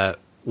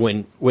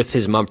when with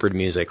his Mumford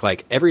music.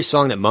 Like every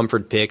song that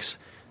Mumford picks,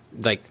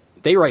 like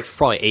they write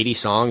probably 80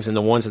 songs, and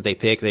the ones that they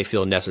pick, they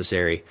feel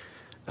necessary.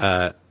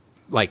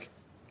 Like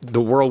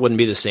the world wouldn't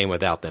be the same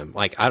without them.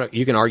 Like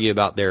you can argue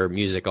about their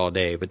music all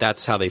day, but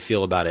that's how they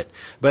feel about it.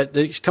 But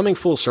coming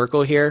full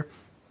circle here,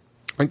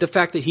 like the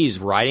fact that he's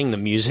writing the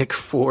music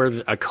for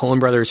a Coen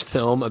Brothers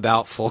film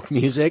about folk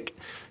music,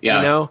 you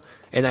know,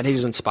 and that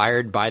he's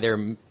inspired by their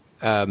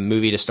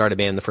movie to start a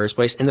band in the first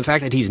place, and the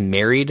fact that he's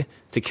married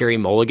to Carey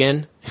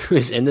Mulligan, who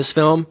is in this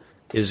film,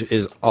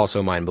 is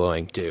also mind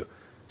blowing too.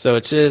 So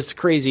it's just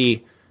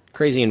crazy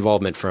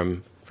involvement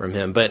from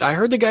him. But I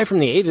heard the guy from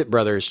the Avett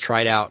Brothers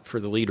tried out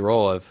for the lead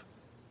role of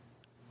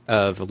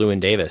Llewyn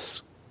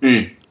Davis,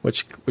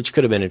 which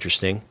could have been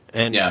interesting.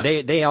 And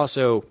they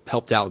also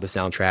helped out with the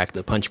soundtrack.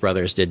 The Punch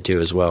Brothers did too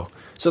as well.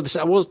 So the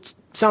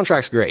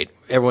soundtrack's great.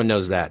 Everyone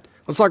knows that.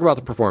 Let's talk about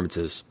the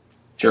performances.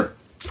 Sure.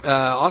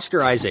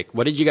 Oscar Isaac,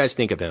 what did you guys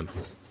think of him?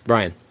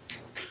 Brian?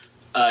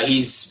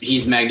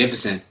 He's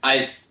magnificent.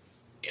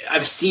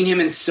 I've seen him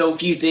in so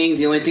few things.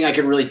 The only thing I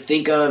could really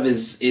think of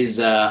is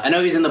I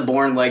know he's in the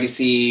Bourne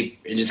Legacy,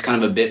 just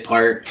kind of a bit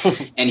part,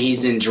 and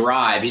he's in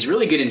Drive. He's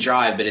really good in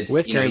Drive, but it's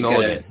with Carey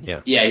Mulligan.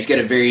 He's got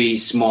a very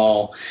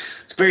small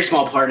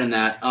part in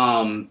that.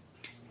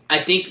 I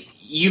think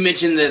you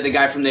mentioned the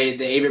guy from the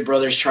Avett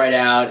Brothers tried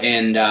out,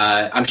 and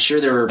I'm sure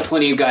there were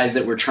plenty of guys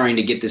that were trying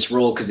to get this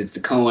role because it's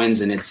the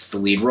Coens and it's the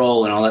lead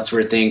role and all that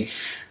sort of thing.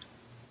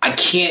 I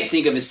can't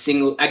think of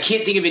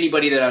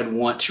anybody that I would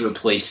want to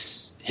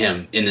replace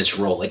him in this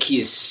role. Like, he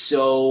is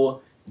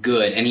so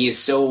good, and he is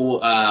so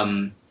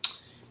and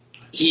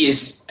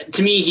it's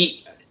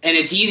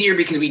easier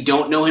because we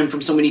don't know him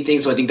from so many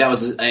things. So I think that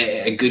was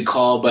a good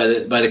call by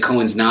the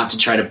Coens not to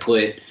try to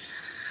put,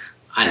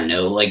 I don't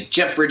know, like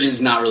Jeff Bridges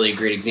is not really a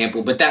great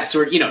example, but that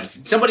sort,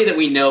 somebody that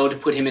we know, to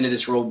put him into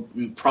this role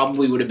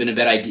probably would have been a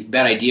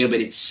bad idea, but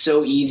it's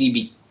so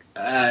easy.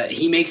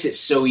 He makes it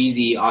so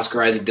easy,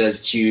 Oscar Isaac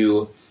does,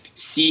 to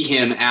see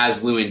him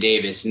as Llewyn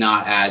Davis,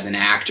 not as an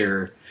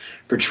actor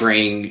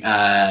portraying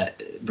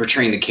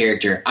the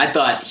character. I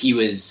thought he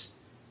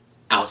was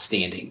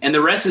outstanding, and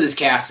the rest of this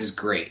cast is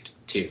great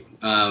too.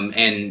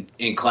 And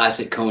in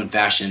classic Coen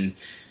fashion,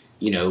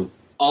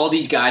 all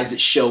these guys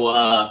that show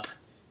up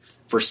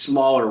for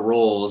smaller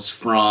roles,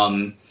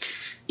 from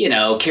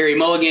Carey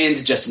Mulligan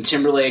to Justin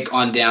Timberlake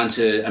on down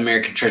to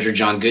American Treasure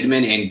John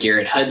Goodman and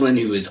Garrett Hedlund,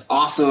 who is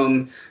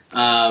awesome.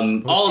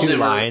 All of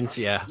them lines,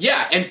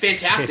 and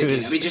fantastic. I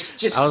mean,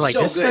 just I was like,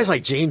 so this good. guy's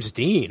like James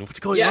Dean. What's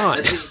going on?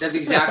 That's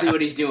exactly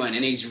what he's doing,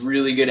 and he's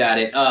really good at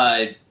it.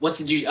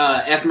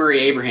 F. Murray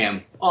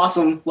Abraham,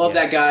 awesome, love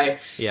that guy.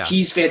 Yeah,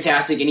 he's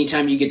fantastic.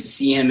 Anytime you get to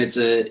see him, it's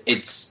good.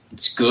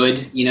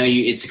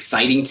 It's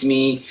exciting to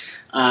me.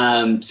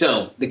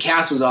 So the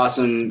cast was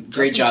awesome.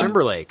 Great Justin job.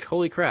 Timberlake,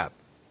 holy crap.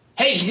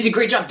 Hey, he did a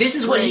great job. This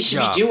is what he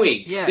should be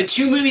doing. Yes. The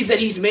two movies that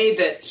he's made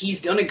that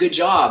he's done a good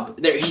job.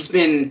 He's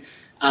been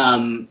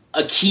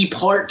a key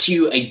part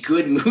to a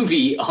good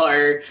movie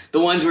are the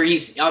ones where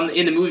he's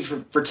in the movie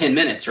for 10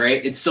 minutes,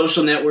 right? It's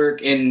Social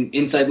Network and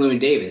Inside Llewyn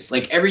Davis.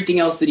 Like, everything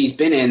else that he's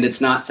been in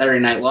that's not Saturday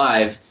Night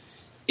Live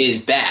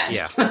is bad.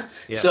 Yeah.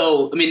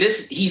 So, I mean,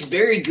 he's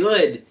very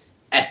good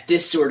at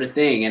this sort of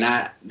thing, and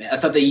I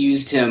thought they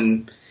used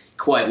him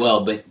quite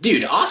well. But,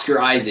 dude,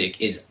 Oscar Isaac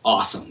is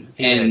awesome.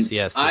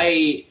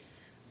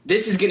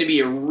 This is going to be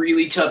a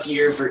really tough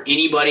year for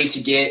anybody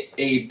to get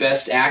a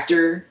Best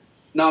Actor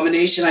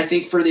nomination, I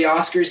think, for the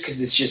Oscars,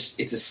 because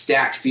it's a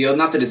stacked field.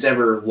 Not that it's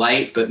ever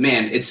light, but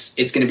man, it's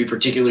going to be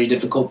particularly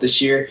difficult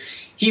this year.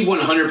 He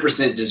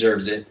 100%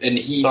 deserves it, and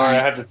he. Sorry,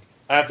 I have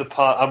to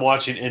pause. I'm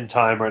watching In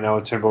Time right now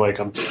with Timberlake.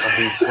 I'm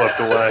being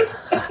swept away.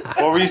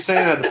 What were you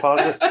saying? I had to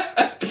pause it.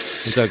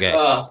 It's okay.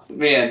 Oh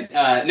man,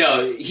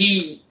 no,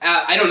 he.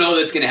 I don't know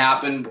that's going to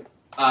happen,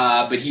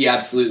 but he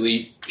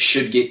absolutely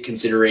should get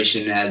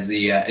consideration as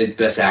the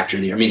Best Actor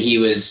of the year. I mean, he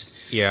was.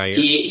 Yeah,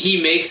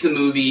 he makes the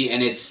movie,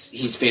 and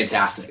he's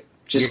fantastic,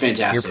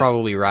 fantastic. You're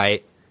probably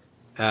right.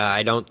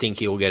 I don't think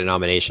he will get a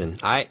nomination.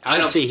 I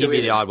don't see he'd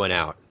be the odd one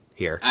out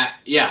here.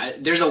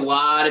 There's a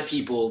lot of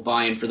people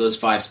vying for those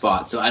 5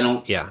 spots, so I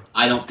don't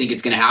think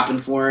it's going to happen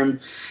for him.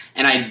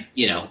 And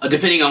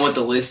depending on what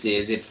the list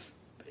is,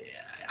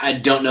 I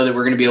don't know that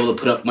we're going to be able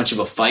to put up much of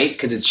a fight,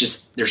 because it's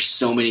just there's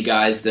so many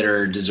guys that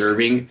are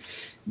deserving.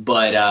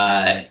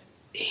 But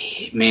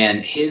man,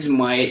 his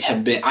might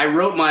have been. I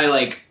wrote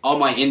all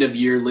my end of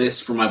year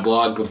list for my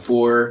blog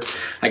before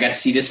I got to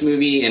see this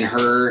movie and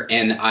her,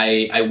 and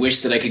I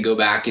wish that I could go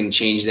back and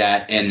change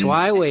that. And that's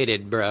why I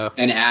waited, bro.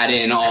 And add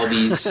in all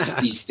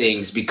these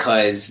things,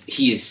 because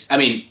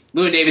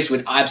Llewyn Davis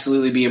would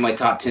absolutely be in my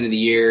top 10 of the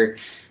year,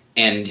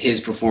 and his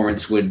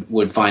performance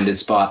would find a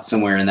spot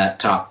somewhere in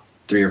that top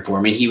 3 or 4.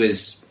 I mean, he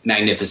was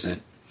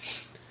magnificent.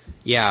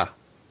 Yeah,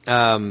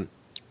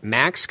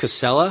 Max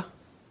Casella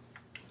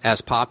as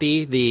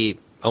Poppy, the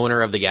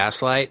owner of the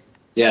Gaslight.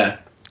 Yeah.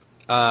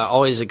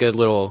 Always a good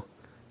little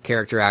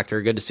character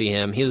actor. Good to see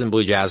him. He was in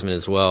Blue Jasmine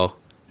as well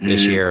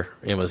this year,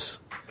 and was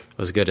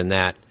good in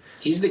that.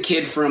 He's the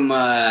kid from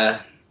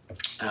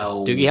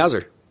Doogie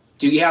Howser.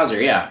 Doogie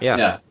Howser,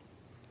 yeah.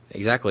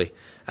 Exactly.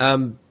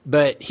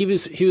 But he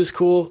was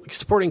cool.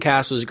 Supporting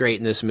cast was great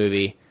in this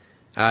movie.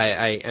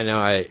 I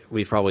know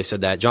we've probably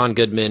said that. John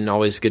Goodman,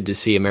 always good to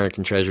see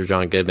American Treasure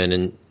John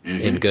Goodman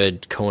in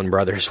good Coen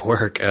Brothers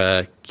work.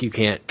 You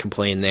can't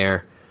complain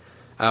there.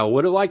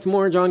 Would have liked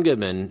more John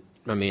Goodman.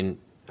 I mean,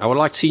 I would have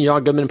liked to see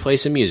John Goodman play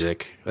some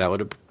music. That would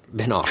have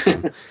been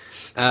awesome.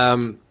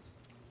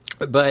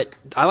 But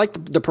I like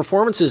the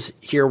performances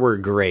here were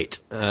great.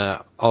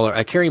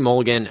 Carey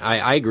Mulligan,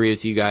 I agree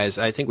with you guys.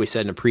 I think we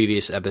said in a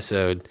previous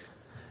episode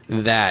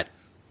that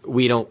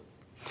we don't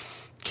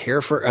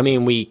care for. I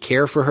mean, we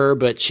care for her,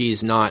 but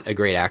she's not a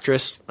great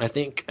actress. I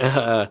think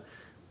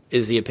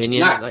is the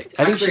opinion. I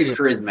think she's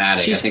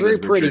charismatic. She's a very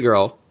pretty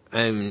girl,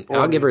 and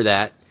I'll give her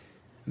that.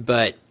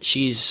 But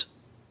she's,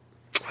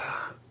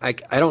 I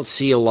don't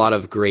see a lot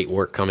of great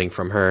work coming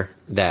from her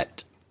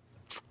that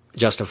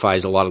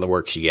justifies a lot of the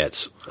work she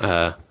gets.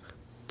 Does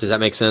that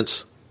make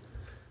sense?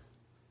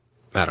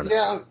 I don't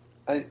know.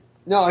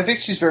 Yeah, I think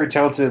she's very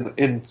talented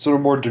in sort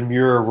of more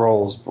demure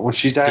roles. But when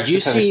she's actually, did you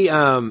see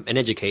An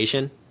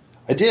Education?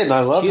 I did, and I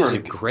love her. She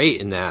was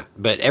great in that.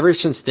 But ever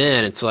since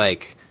then, it's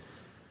like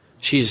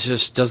she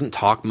just doesn't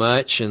talk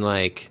much, and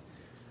like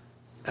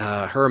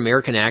her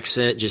American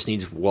accent just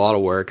needs a lot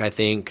of work, I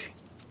think.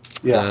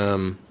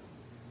 Yeah.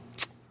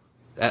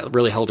 That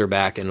really held her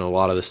back in a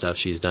lot of the stuff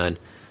she's done.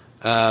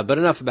 But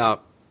enough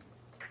about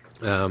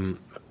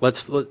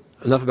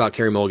enough about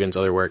Carey Mulligan's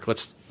other work.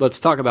 Let's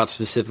talk about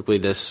specifically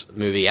this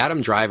movie.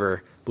 Adam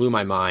Driver blew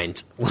my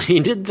mind when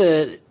he did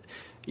the.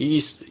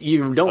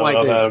 You don't like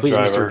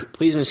the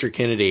Please Mr.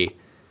 Kennedy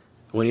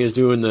when he was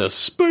doing the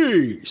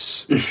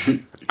space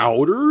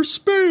outer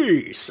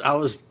space. I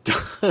was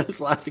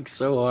laughing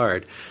so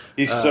hard.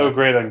 He's so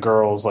great on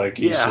girls. Like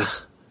he's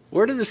just.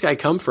 Where did this guy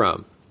come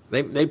from?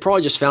 They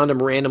probably just found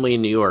him randomly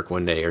in New York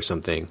one day or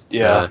something.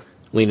 Yeah.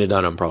 Lena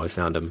Dunham probably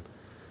found him.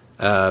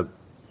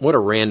 What a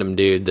random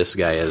dude this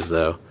guy is,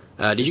 though.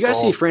 Did you guys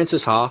see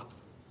Frances Ha?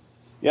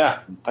 Yeah,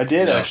 I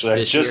did, actually.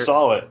 I just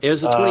saw it. It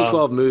was the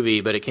 2012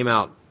 movie, but it came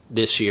out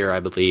this year, I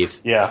believe.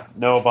 Yeah,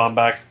 Noah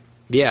Baumbach.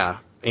 Yeah,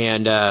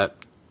 and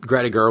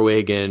Greta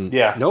Gerwig and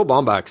Noah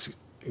Baumbach's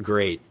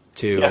great,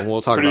 too. Yeah, and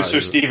we'll talk producer about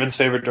it. Steven's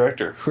favorite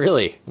director.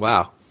 Really?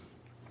 Wow.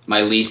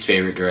 My least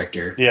favorite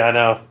director. Yeah,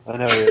 I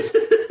know he is.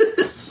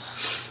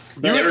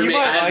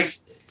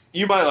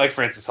 You might like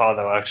Frances Ha,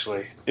 though,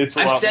 actually. It's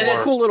a lot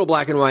more. Cool little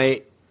black and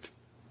white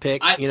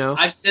pick,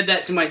 I've said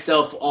that to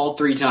myself all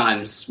 3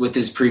 times with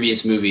his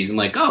previous movies. I'm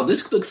like, oh,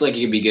 this looks like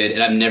it could be good,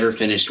 and I've never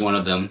finished one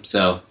of them.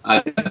 So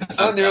it's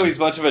not nearly as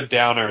much of a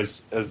downer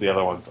as the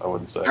other ones, I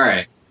wouldn't say. All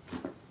right.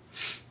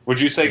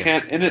 Would you say,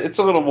 Kent? And it's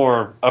a little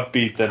more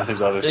upbeat than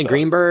his other stuff.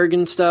 Greenberg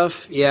and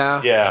stuff,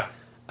 yeah. Yeah.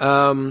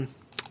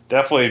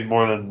 Definitely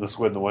more than The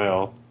Squid and the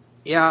Whale.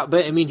 Yeah,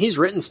 but, I mean, he's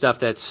written stuff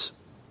that's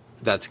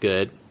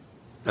good.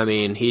 I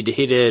mean, he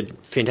did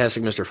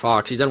Fantastic Mr.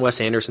 Fox. He's done Wes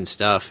Anderson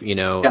stuff,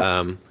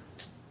 Yeah.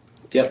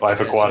 Life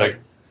Aquatic.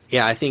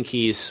 Yeah, I think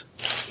he's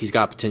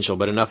got potential.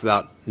 But enough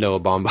about Noah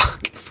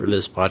Baumbach for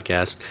this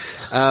podcast.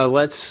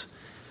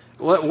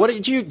 What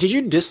did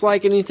you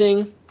dislike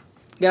anything,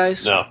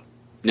 guys? No.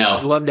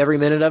 Loved every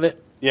minute of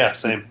it. Yeah,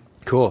 same.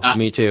 Cool.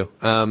 Me too.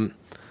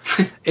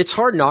 It's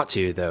hard not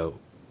to though.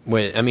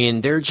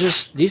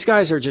 These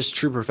guys are just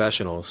true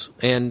professionals,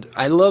 and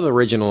I love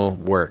original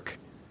work.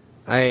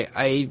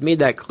 I made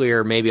that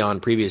clear maybe on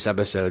previous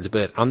episodes,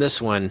 but on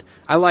this one,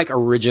 I like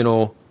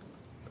original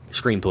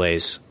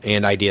screenplays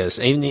and ideas.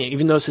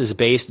 Even though this is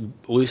based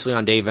loosely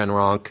on Dave Van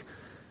Ronk,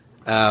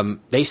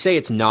 they say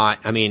it's not.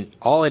 I mean,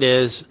 all it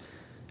is,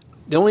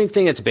 the only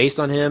thing that's based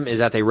on him is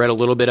that they read a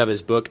little bit of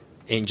his book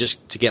and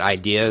just to get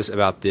ideas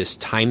about this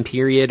time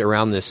period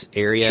around this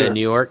area in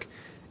New York.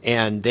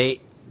 And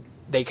they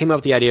came up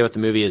with the idea with the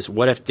movie is,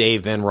 what if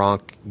Dave Van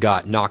Ronk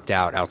got knocked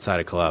out outside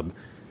a club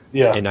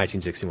in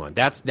 1961?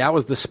 That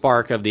was the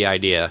spark of the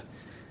idea.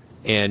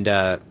 And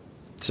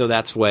so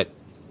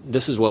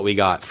this is what we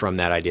got from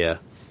that idea.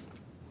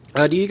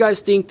 Do you guys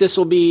think this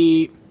will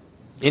be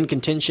in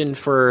contention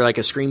for like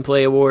a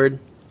screenplay award,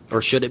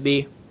 or should it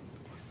be?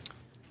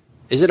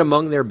 Is it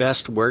among their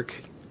best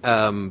work,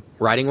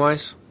 writing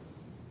wise?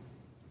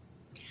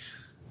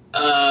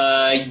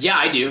 Yeah,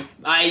 I do.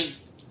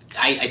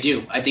 I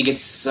do. I think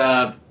it's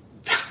man,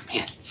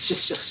 it's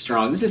just so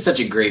strong. This is such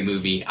a great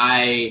movie.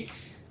 I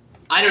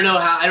don't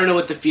know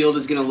what the field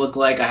is going to look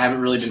like. I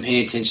haven't really been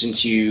paying attention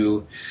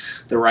to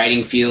the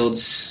writing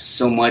fields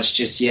so much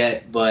just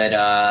yet, but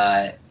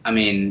I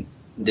mean,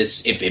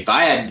 this if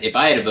I had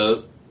a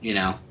vote,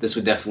 this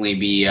would definitely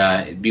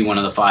be one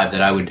of the 5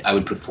 that I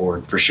would put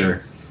forward for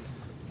sure.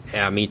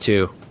 Yeah, me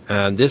too.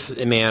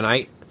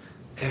 I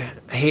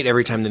hate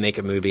every time they make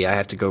a movie I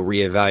have to go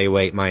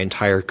reevaluate my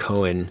entire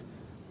Coen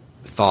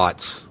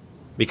thoughts,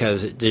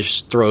 because it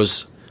just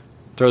throws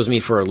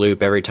me for a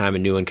loop every time a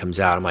new one comes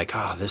out. I'm like,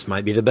 oh, this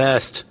might be the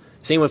best.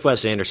 Same with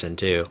Wes Anderson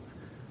too.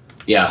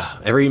 Yeah,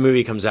 every movie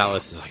he comes out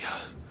with is like,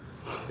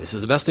 oh, this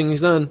is the best thing he's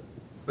done.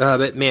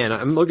 But man,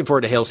 I'm looking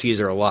forward to Hail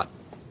Caesar a lot.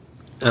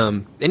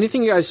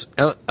 Anything else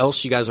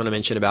you guys want to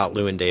mention about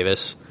Llewyn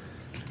Davis?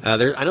 I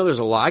know there's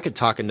a lot. I could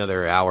talk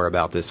another hour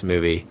about this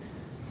movie,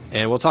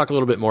 and we'll talk a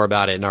little bit more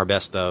about it in our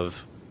best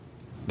of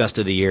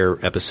the year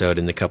episode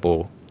in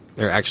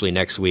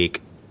next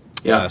week.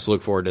 Yeah. So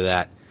look forward to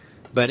that.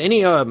 But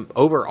any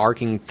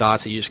overarching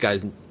thoughts that you just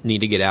guys need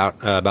to get out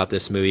about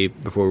this movie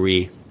before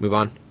we move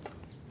on?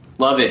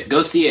 Love it.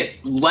 Go see it.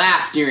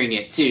 Laugh during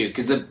it, too,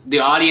 because the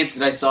audience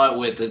that I saw it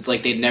with, it's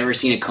like they'd never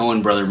seen a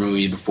Coen brother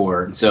movie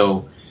before. And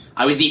so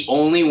I was the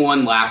only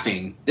one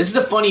laughing. This is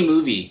a funny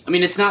movie. I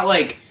mean, it's not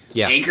like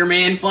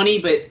Anchorman funny,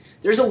 but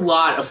there's a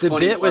lot of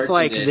funny bit parts with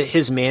like in this.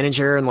 his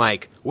manager and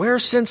like,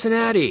 where's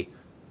Cincinnati?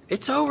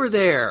 It's over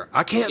there.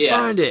 I can't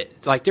find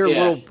it. Like they're a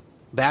little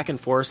back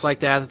and forth like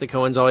that the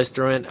Coens always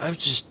throw in.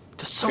 It's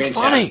so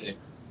Fantastic.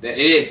 funny. It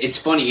is. It's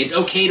funny. It's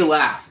okay to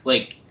laugh.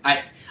 Like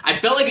I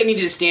felt like I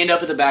needed to stand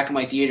up at the back of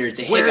my theater and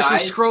say, "Hey Where's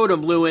guys, his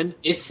scrotum, Llewyn?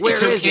 It's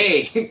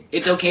okay.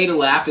 It's okay to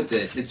laugh at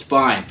this. It's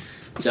fine."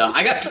 So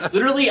I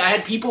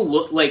had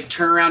people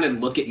turn around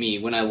and look at me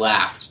when I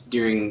laughed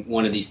during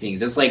one of these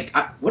things. I was like,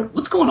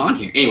 "What's going on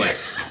here?" Anyway,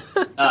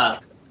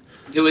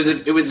 it was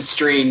a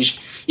strange.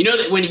 You know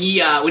that when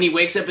he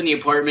wakes up in the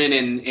apartment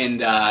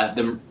and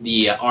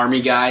the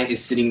army guy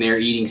is sitting there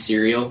eating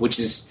cereal, which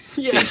is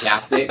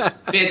fantastic,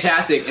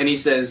 and he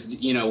says,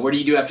 "What do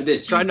you do after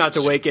this? Try not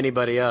to wake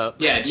anybody up."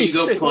 Yeah, do you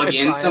go plug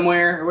in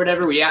somewhere or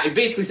whatever? Yeah,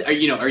 basically,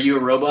 are you a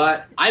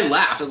robot? I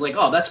laughed. I was like,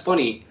 "Oh, that's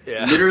funny."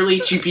 Yeah.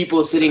 Literally, two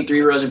people sitting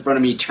 3 rows in front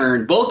of me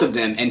turned, both of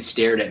them, and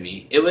stared at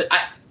me. It was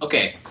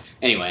okay.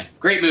 Anyway,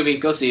 great movie.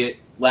 Go see it.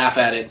 Laugh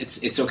at it.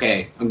 It's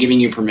okay. I'm giving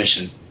you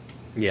permission.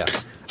 Yeah.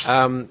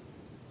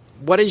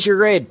 What is your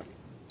grade?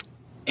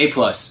 A+.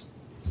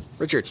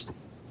 Richard?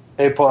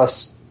 A+.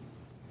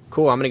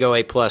 Cool. I'm gonna go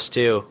A+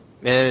 too,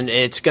 and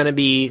it's gonna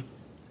be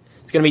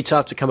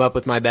tough to come up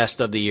with my best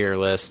of the year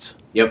list.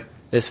 Yep.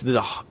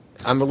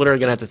 I'm literally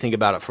gonna have to think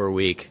about it for a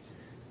week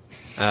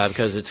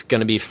because it's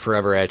gonna be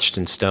forever etched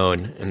in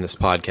stone in this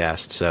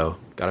podcast. So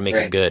gotta make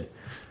it good.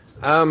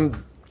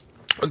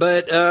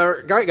 But all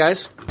right,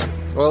 guys.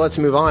 Well, let's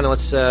move on and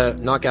let's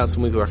knock out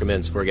some weekly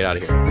recommends before we get out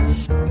of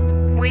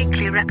here.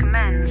 Weekly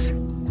recommends.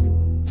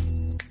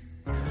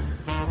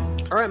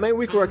 All right, my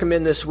weekly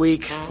recommend this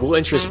week will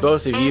interest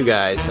both of you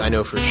guys, I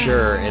know for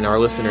sure, and our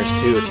listeners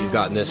too, if you've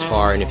gotten this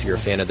far and if you're a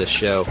fan of this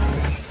show.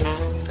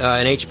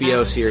 An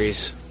HBO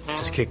series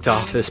has kicked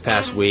off this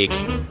past week,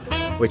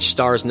 which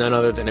stars none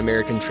other than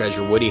American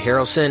treasure Woody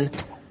Harrelson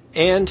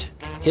and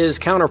his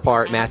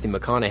counterpart Matthew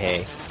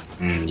McConaughey.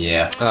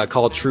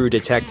 Called True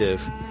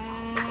Detective.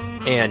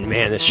 And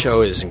man, this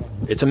show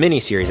it's a mini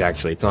series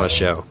actually. It's not a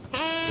show.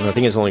 And I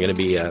think it's only going to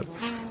be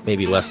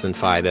maybe less than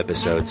 5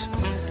 episodes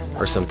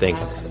or something.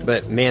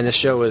 But man, this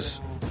show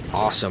was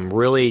awesome.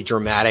 Really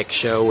dramatic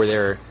show where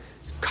they're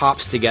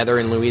cops together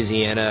in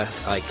Louisiana,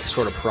 like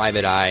sort of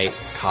private eye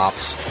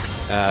cops,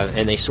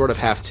 and they sort of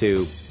have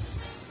to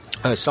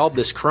solve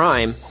this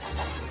crime.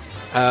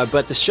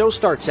 But the show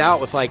starts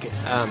out with like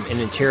an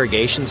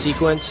interrogation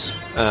sequence,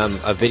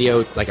 a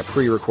video, like a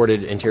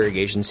pre-recorded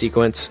interrogation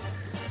sequence,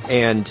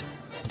 and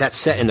that's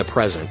set in the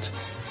present.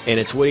 And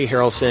it's Woody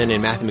Harrelson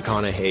and Matthew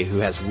McConaughey, who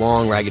has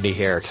long, raggedy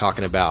hair,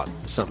 talking about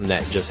something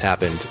that just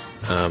happened,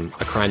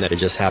 a crime that had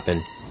just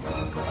happened.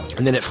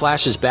 And then it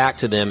flashes back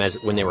to them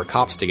as when they were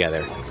cops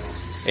together.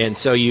 And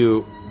so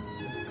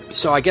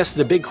I guess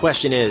the big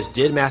question is,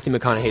 did Matthew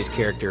McConaughey's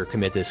character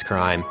commit this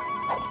crime,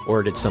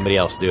 or did somebody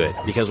else do it?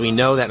 Because we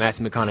know that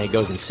Matthew McConaughey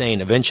goes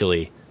insane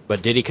eventually,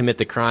 but did he commit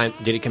the crime?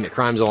 Did he commit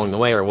crimes along the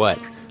way, or what?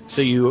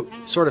 So you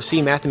sort of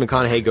see Matthew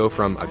McConaughey go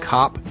from a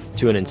cop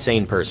to an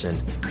insane person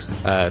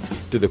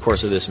through the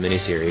course of this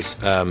miniseries.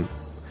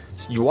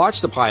 You watch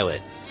the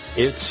pilot.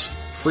 It's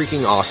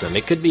freaking awesome.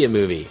 It could be a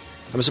movie.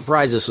 I'm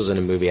surprised this wasn't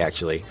a movie,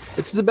 actually.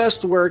 It's the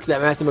best work that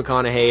Matthew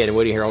McConaughey and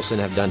Woody Harrelson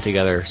have done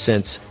together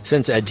since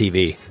Ed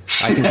TV.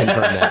 I can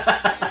confirm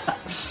that.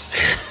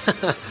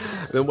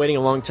 I've been waiting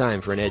a long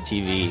time for an Ed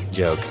TV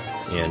joke,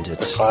 and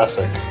it's a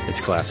classic.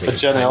 It's classic. A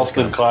Jen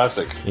Elfman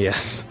classic.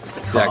 Yes,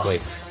 exactly.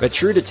 But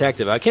True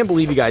Detective, I can't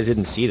believe you guys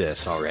didn't see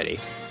this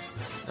already.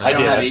 I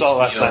did. I saw it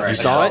last night. You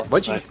saw it?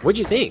 What'd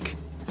you think?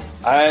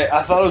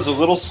 I thought it was a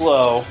little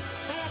slow,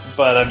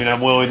 but I mean, I'm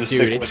willing to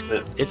stick with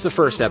it. It's the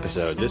first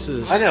episode. This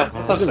is I know.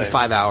 This is a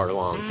 5-hour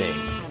long thing,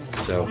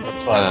 so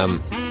that's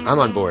fine. I'm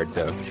on board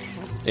though.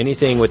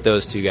 Anything with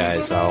those two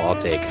guys,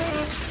 I'll take.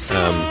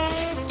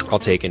 I'll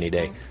take any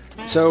day.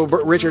 So,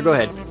 Richard, go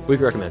ahead.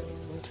 Weekly recommend.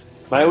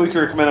 My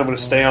weekly recommend. I'm going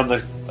to stay on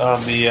the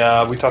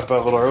we talked about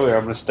it a little earlier.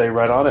 I'm going to stay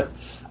right on it.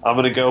 I'm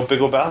going to go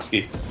Big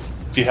Lebowski.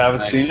 If you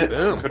haven't seen it,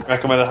 could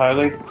recommend it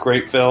highly.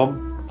 Great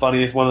film,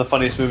 funny, one of the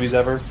funniest movies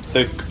ever.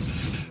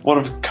 One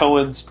of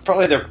Coen's,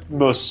 probably their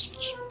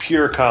most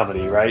pure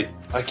comedy. Right?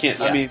 I can't.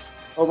 Yeah. I mean,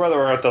 Oh Brother,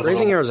 Where Art Thou?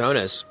 Raising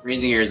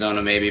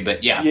Arizona, maybe,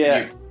 but yeah,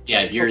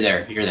 you're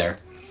there. You're there.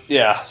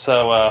 Yeah.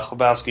 So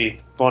Lebowski,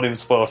 won't even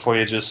spoil it for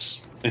you.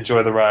 Just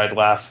enjoy the ride.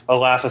 Laugh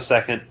a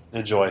second.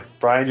 Enjoy.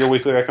 Brian, your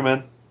weekly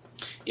recommend?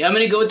 Yeah, I'm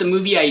going to go with the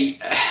movie I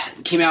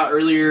came out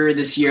earlier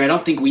this year. I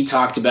don't think we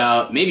talked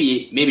about.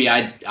 Maybe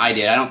I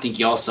did. I don't think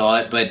y'all saw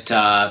it, but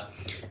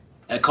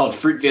called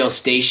Fruitvale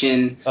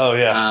Station. Oh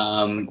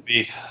yeah.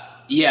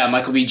 Yeah,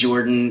 Michael B.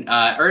 Jordan.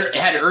 It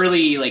had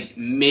early like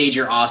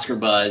major Oscar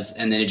buzz,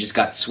 and then it just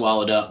got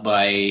swallowed up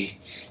by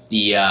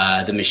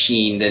the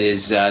machine that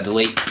is the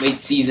late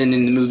season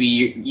in the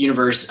movie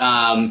universe.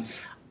 I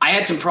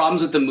had some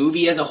problems with the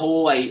movie as a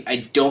whole.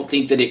 I don't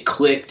think that it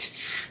clicked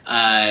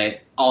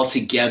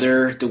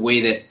altogether the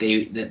way that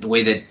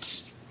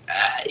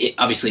it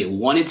obviously it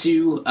wanted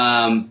to.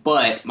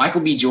 But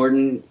Michael B.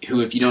 Jordan, who,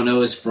 if you don't know,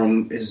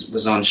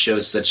 was on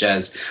shows such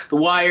as The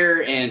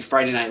Wire and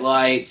Friday Night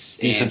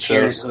Lights and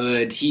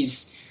Parenthood.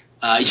 He's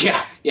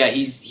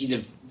he's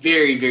a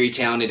very, very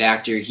talented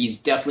actor.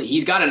 He's got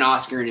an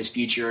Oscar in his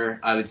future,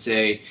 I would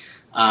say.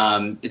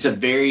 It's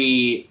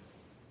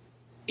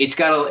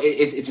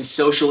a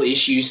social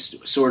issue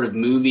sort of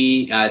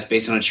movie. It's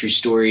based on a true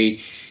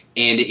story.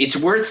 And it's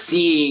worth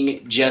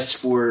seeing just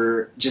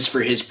for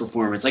his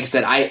performance. Like I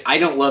said, I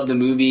don't love the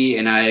movie,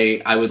 and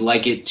I would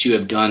like it to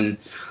have done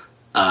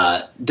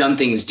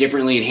things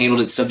differently and handled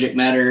its subject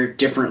matter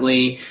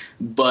differently.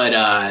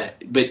 But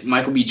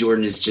Michael B.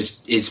 Jordan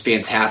is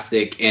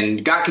fantastic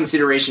and got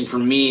consideration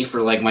from me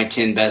for like my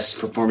 10 best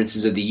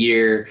performances of the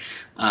year.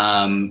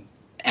 And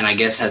I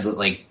guess has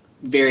like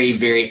very,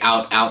 very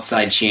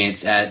outside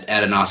chance at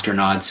an Oscar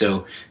nod.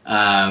 So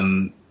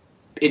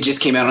it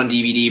just came out on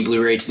DVD and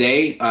Blu-ray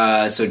today,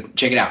 so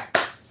check it out.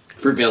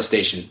 Fruitvale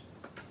Station.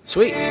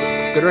 Sweet.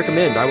 Good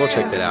recommend. I will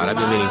check that out. I've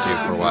been meaning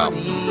to for a while.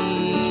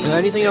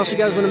 Anything else you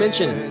guys want to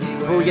mention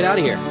before we get out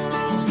of here?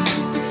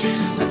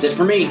 That's it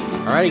for me.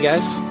 Alrighty,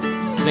 guys.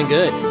 It's been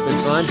good. It's been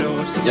fun.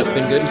 It's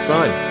been good and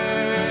fun.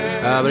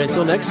 But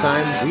until next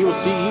time, we will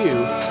see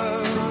you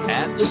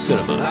at the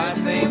cinema.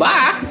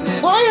 Bye.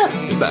 See ya.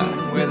 Goodbye.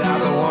 Without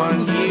the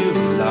one you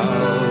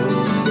love.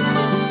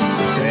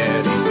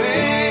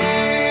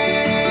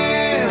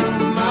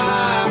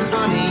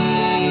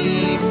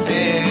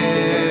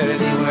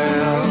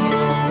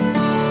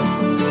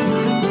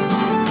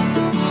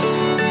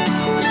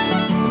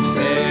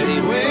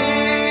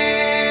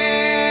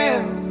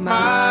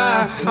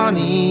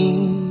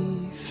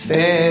 Honey,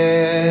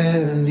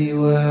 fare thee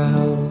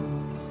well.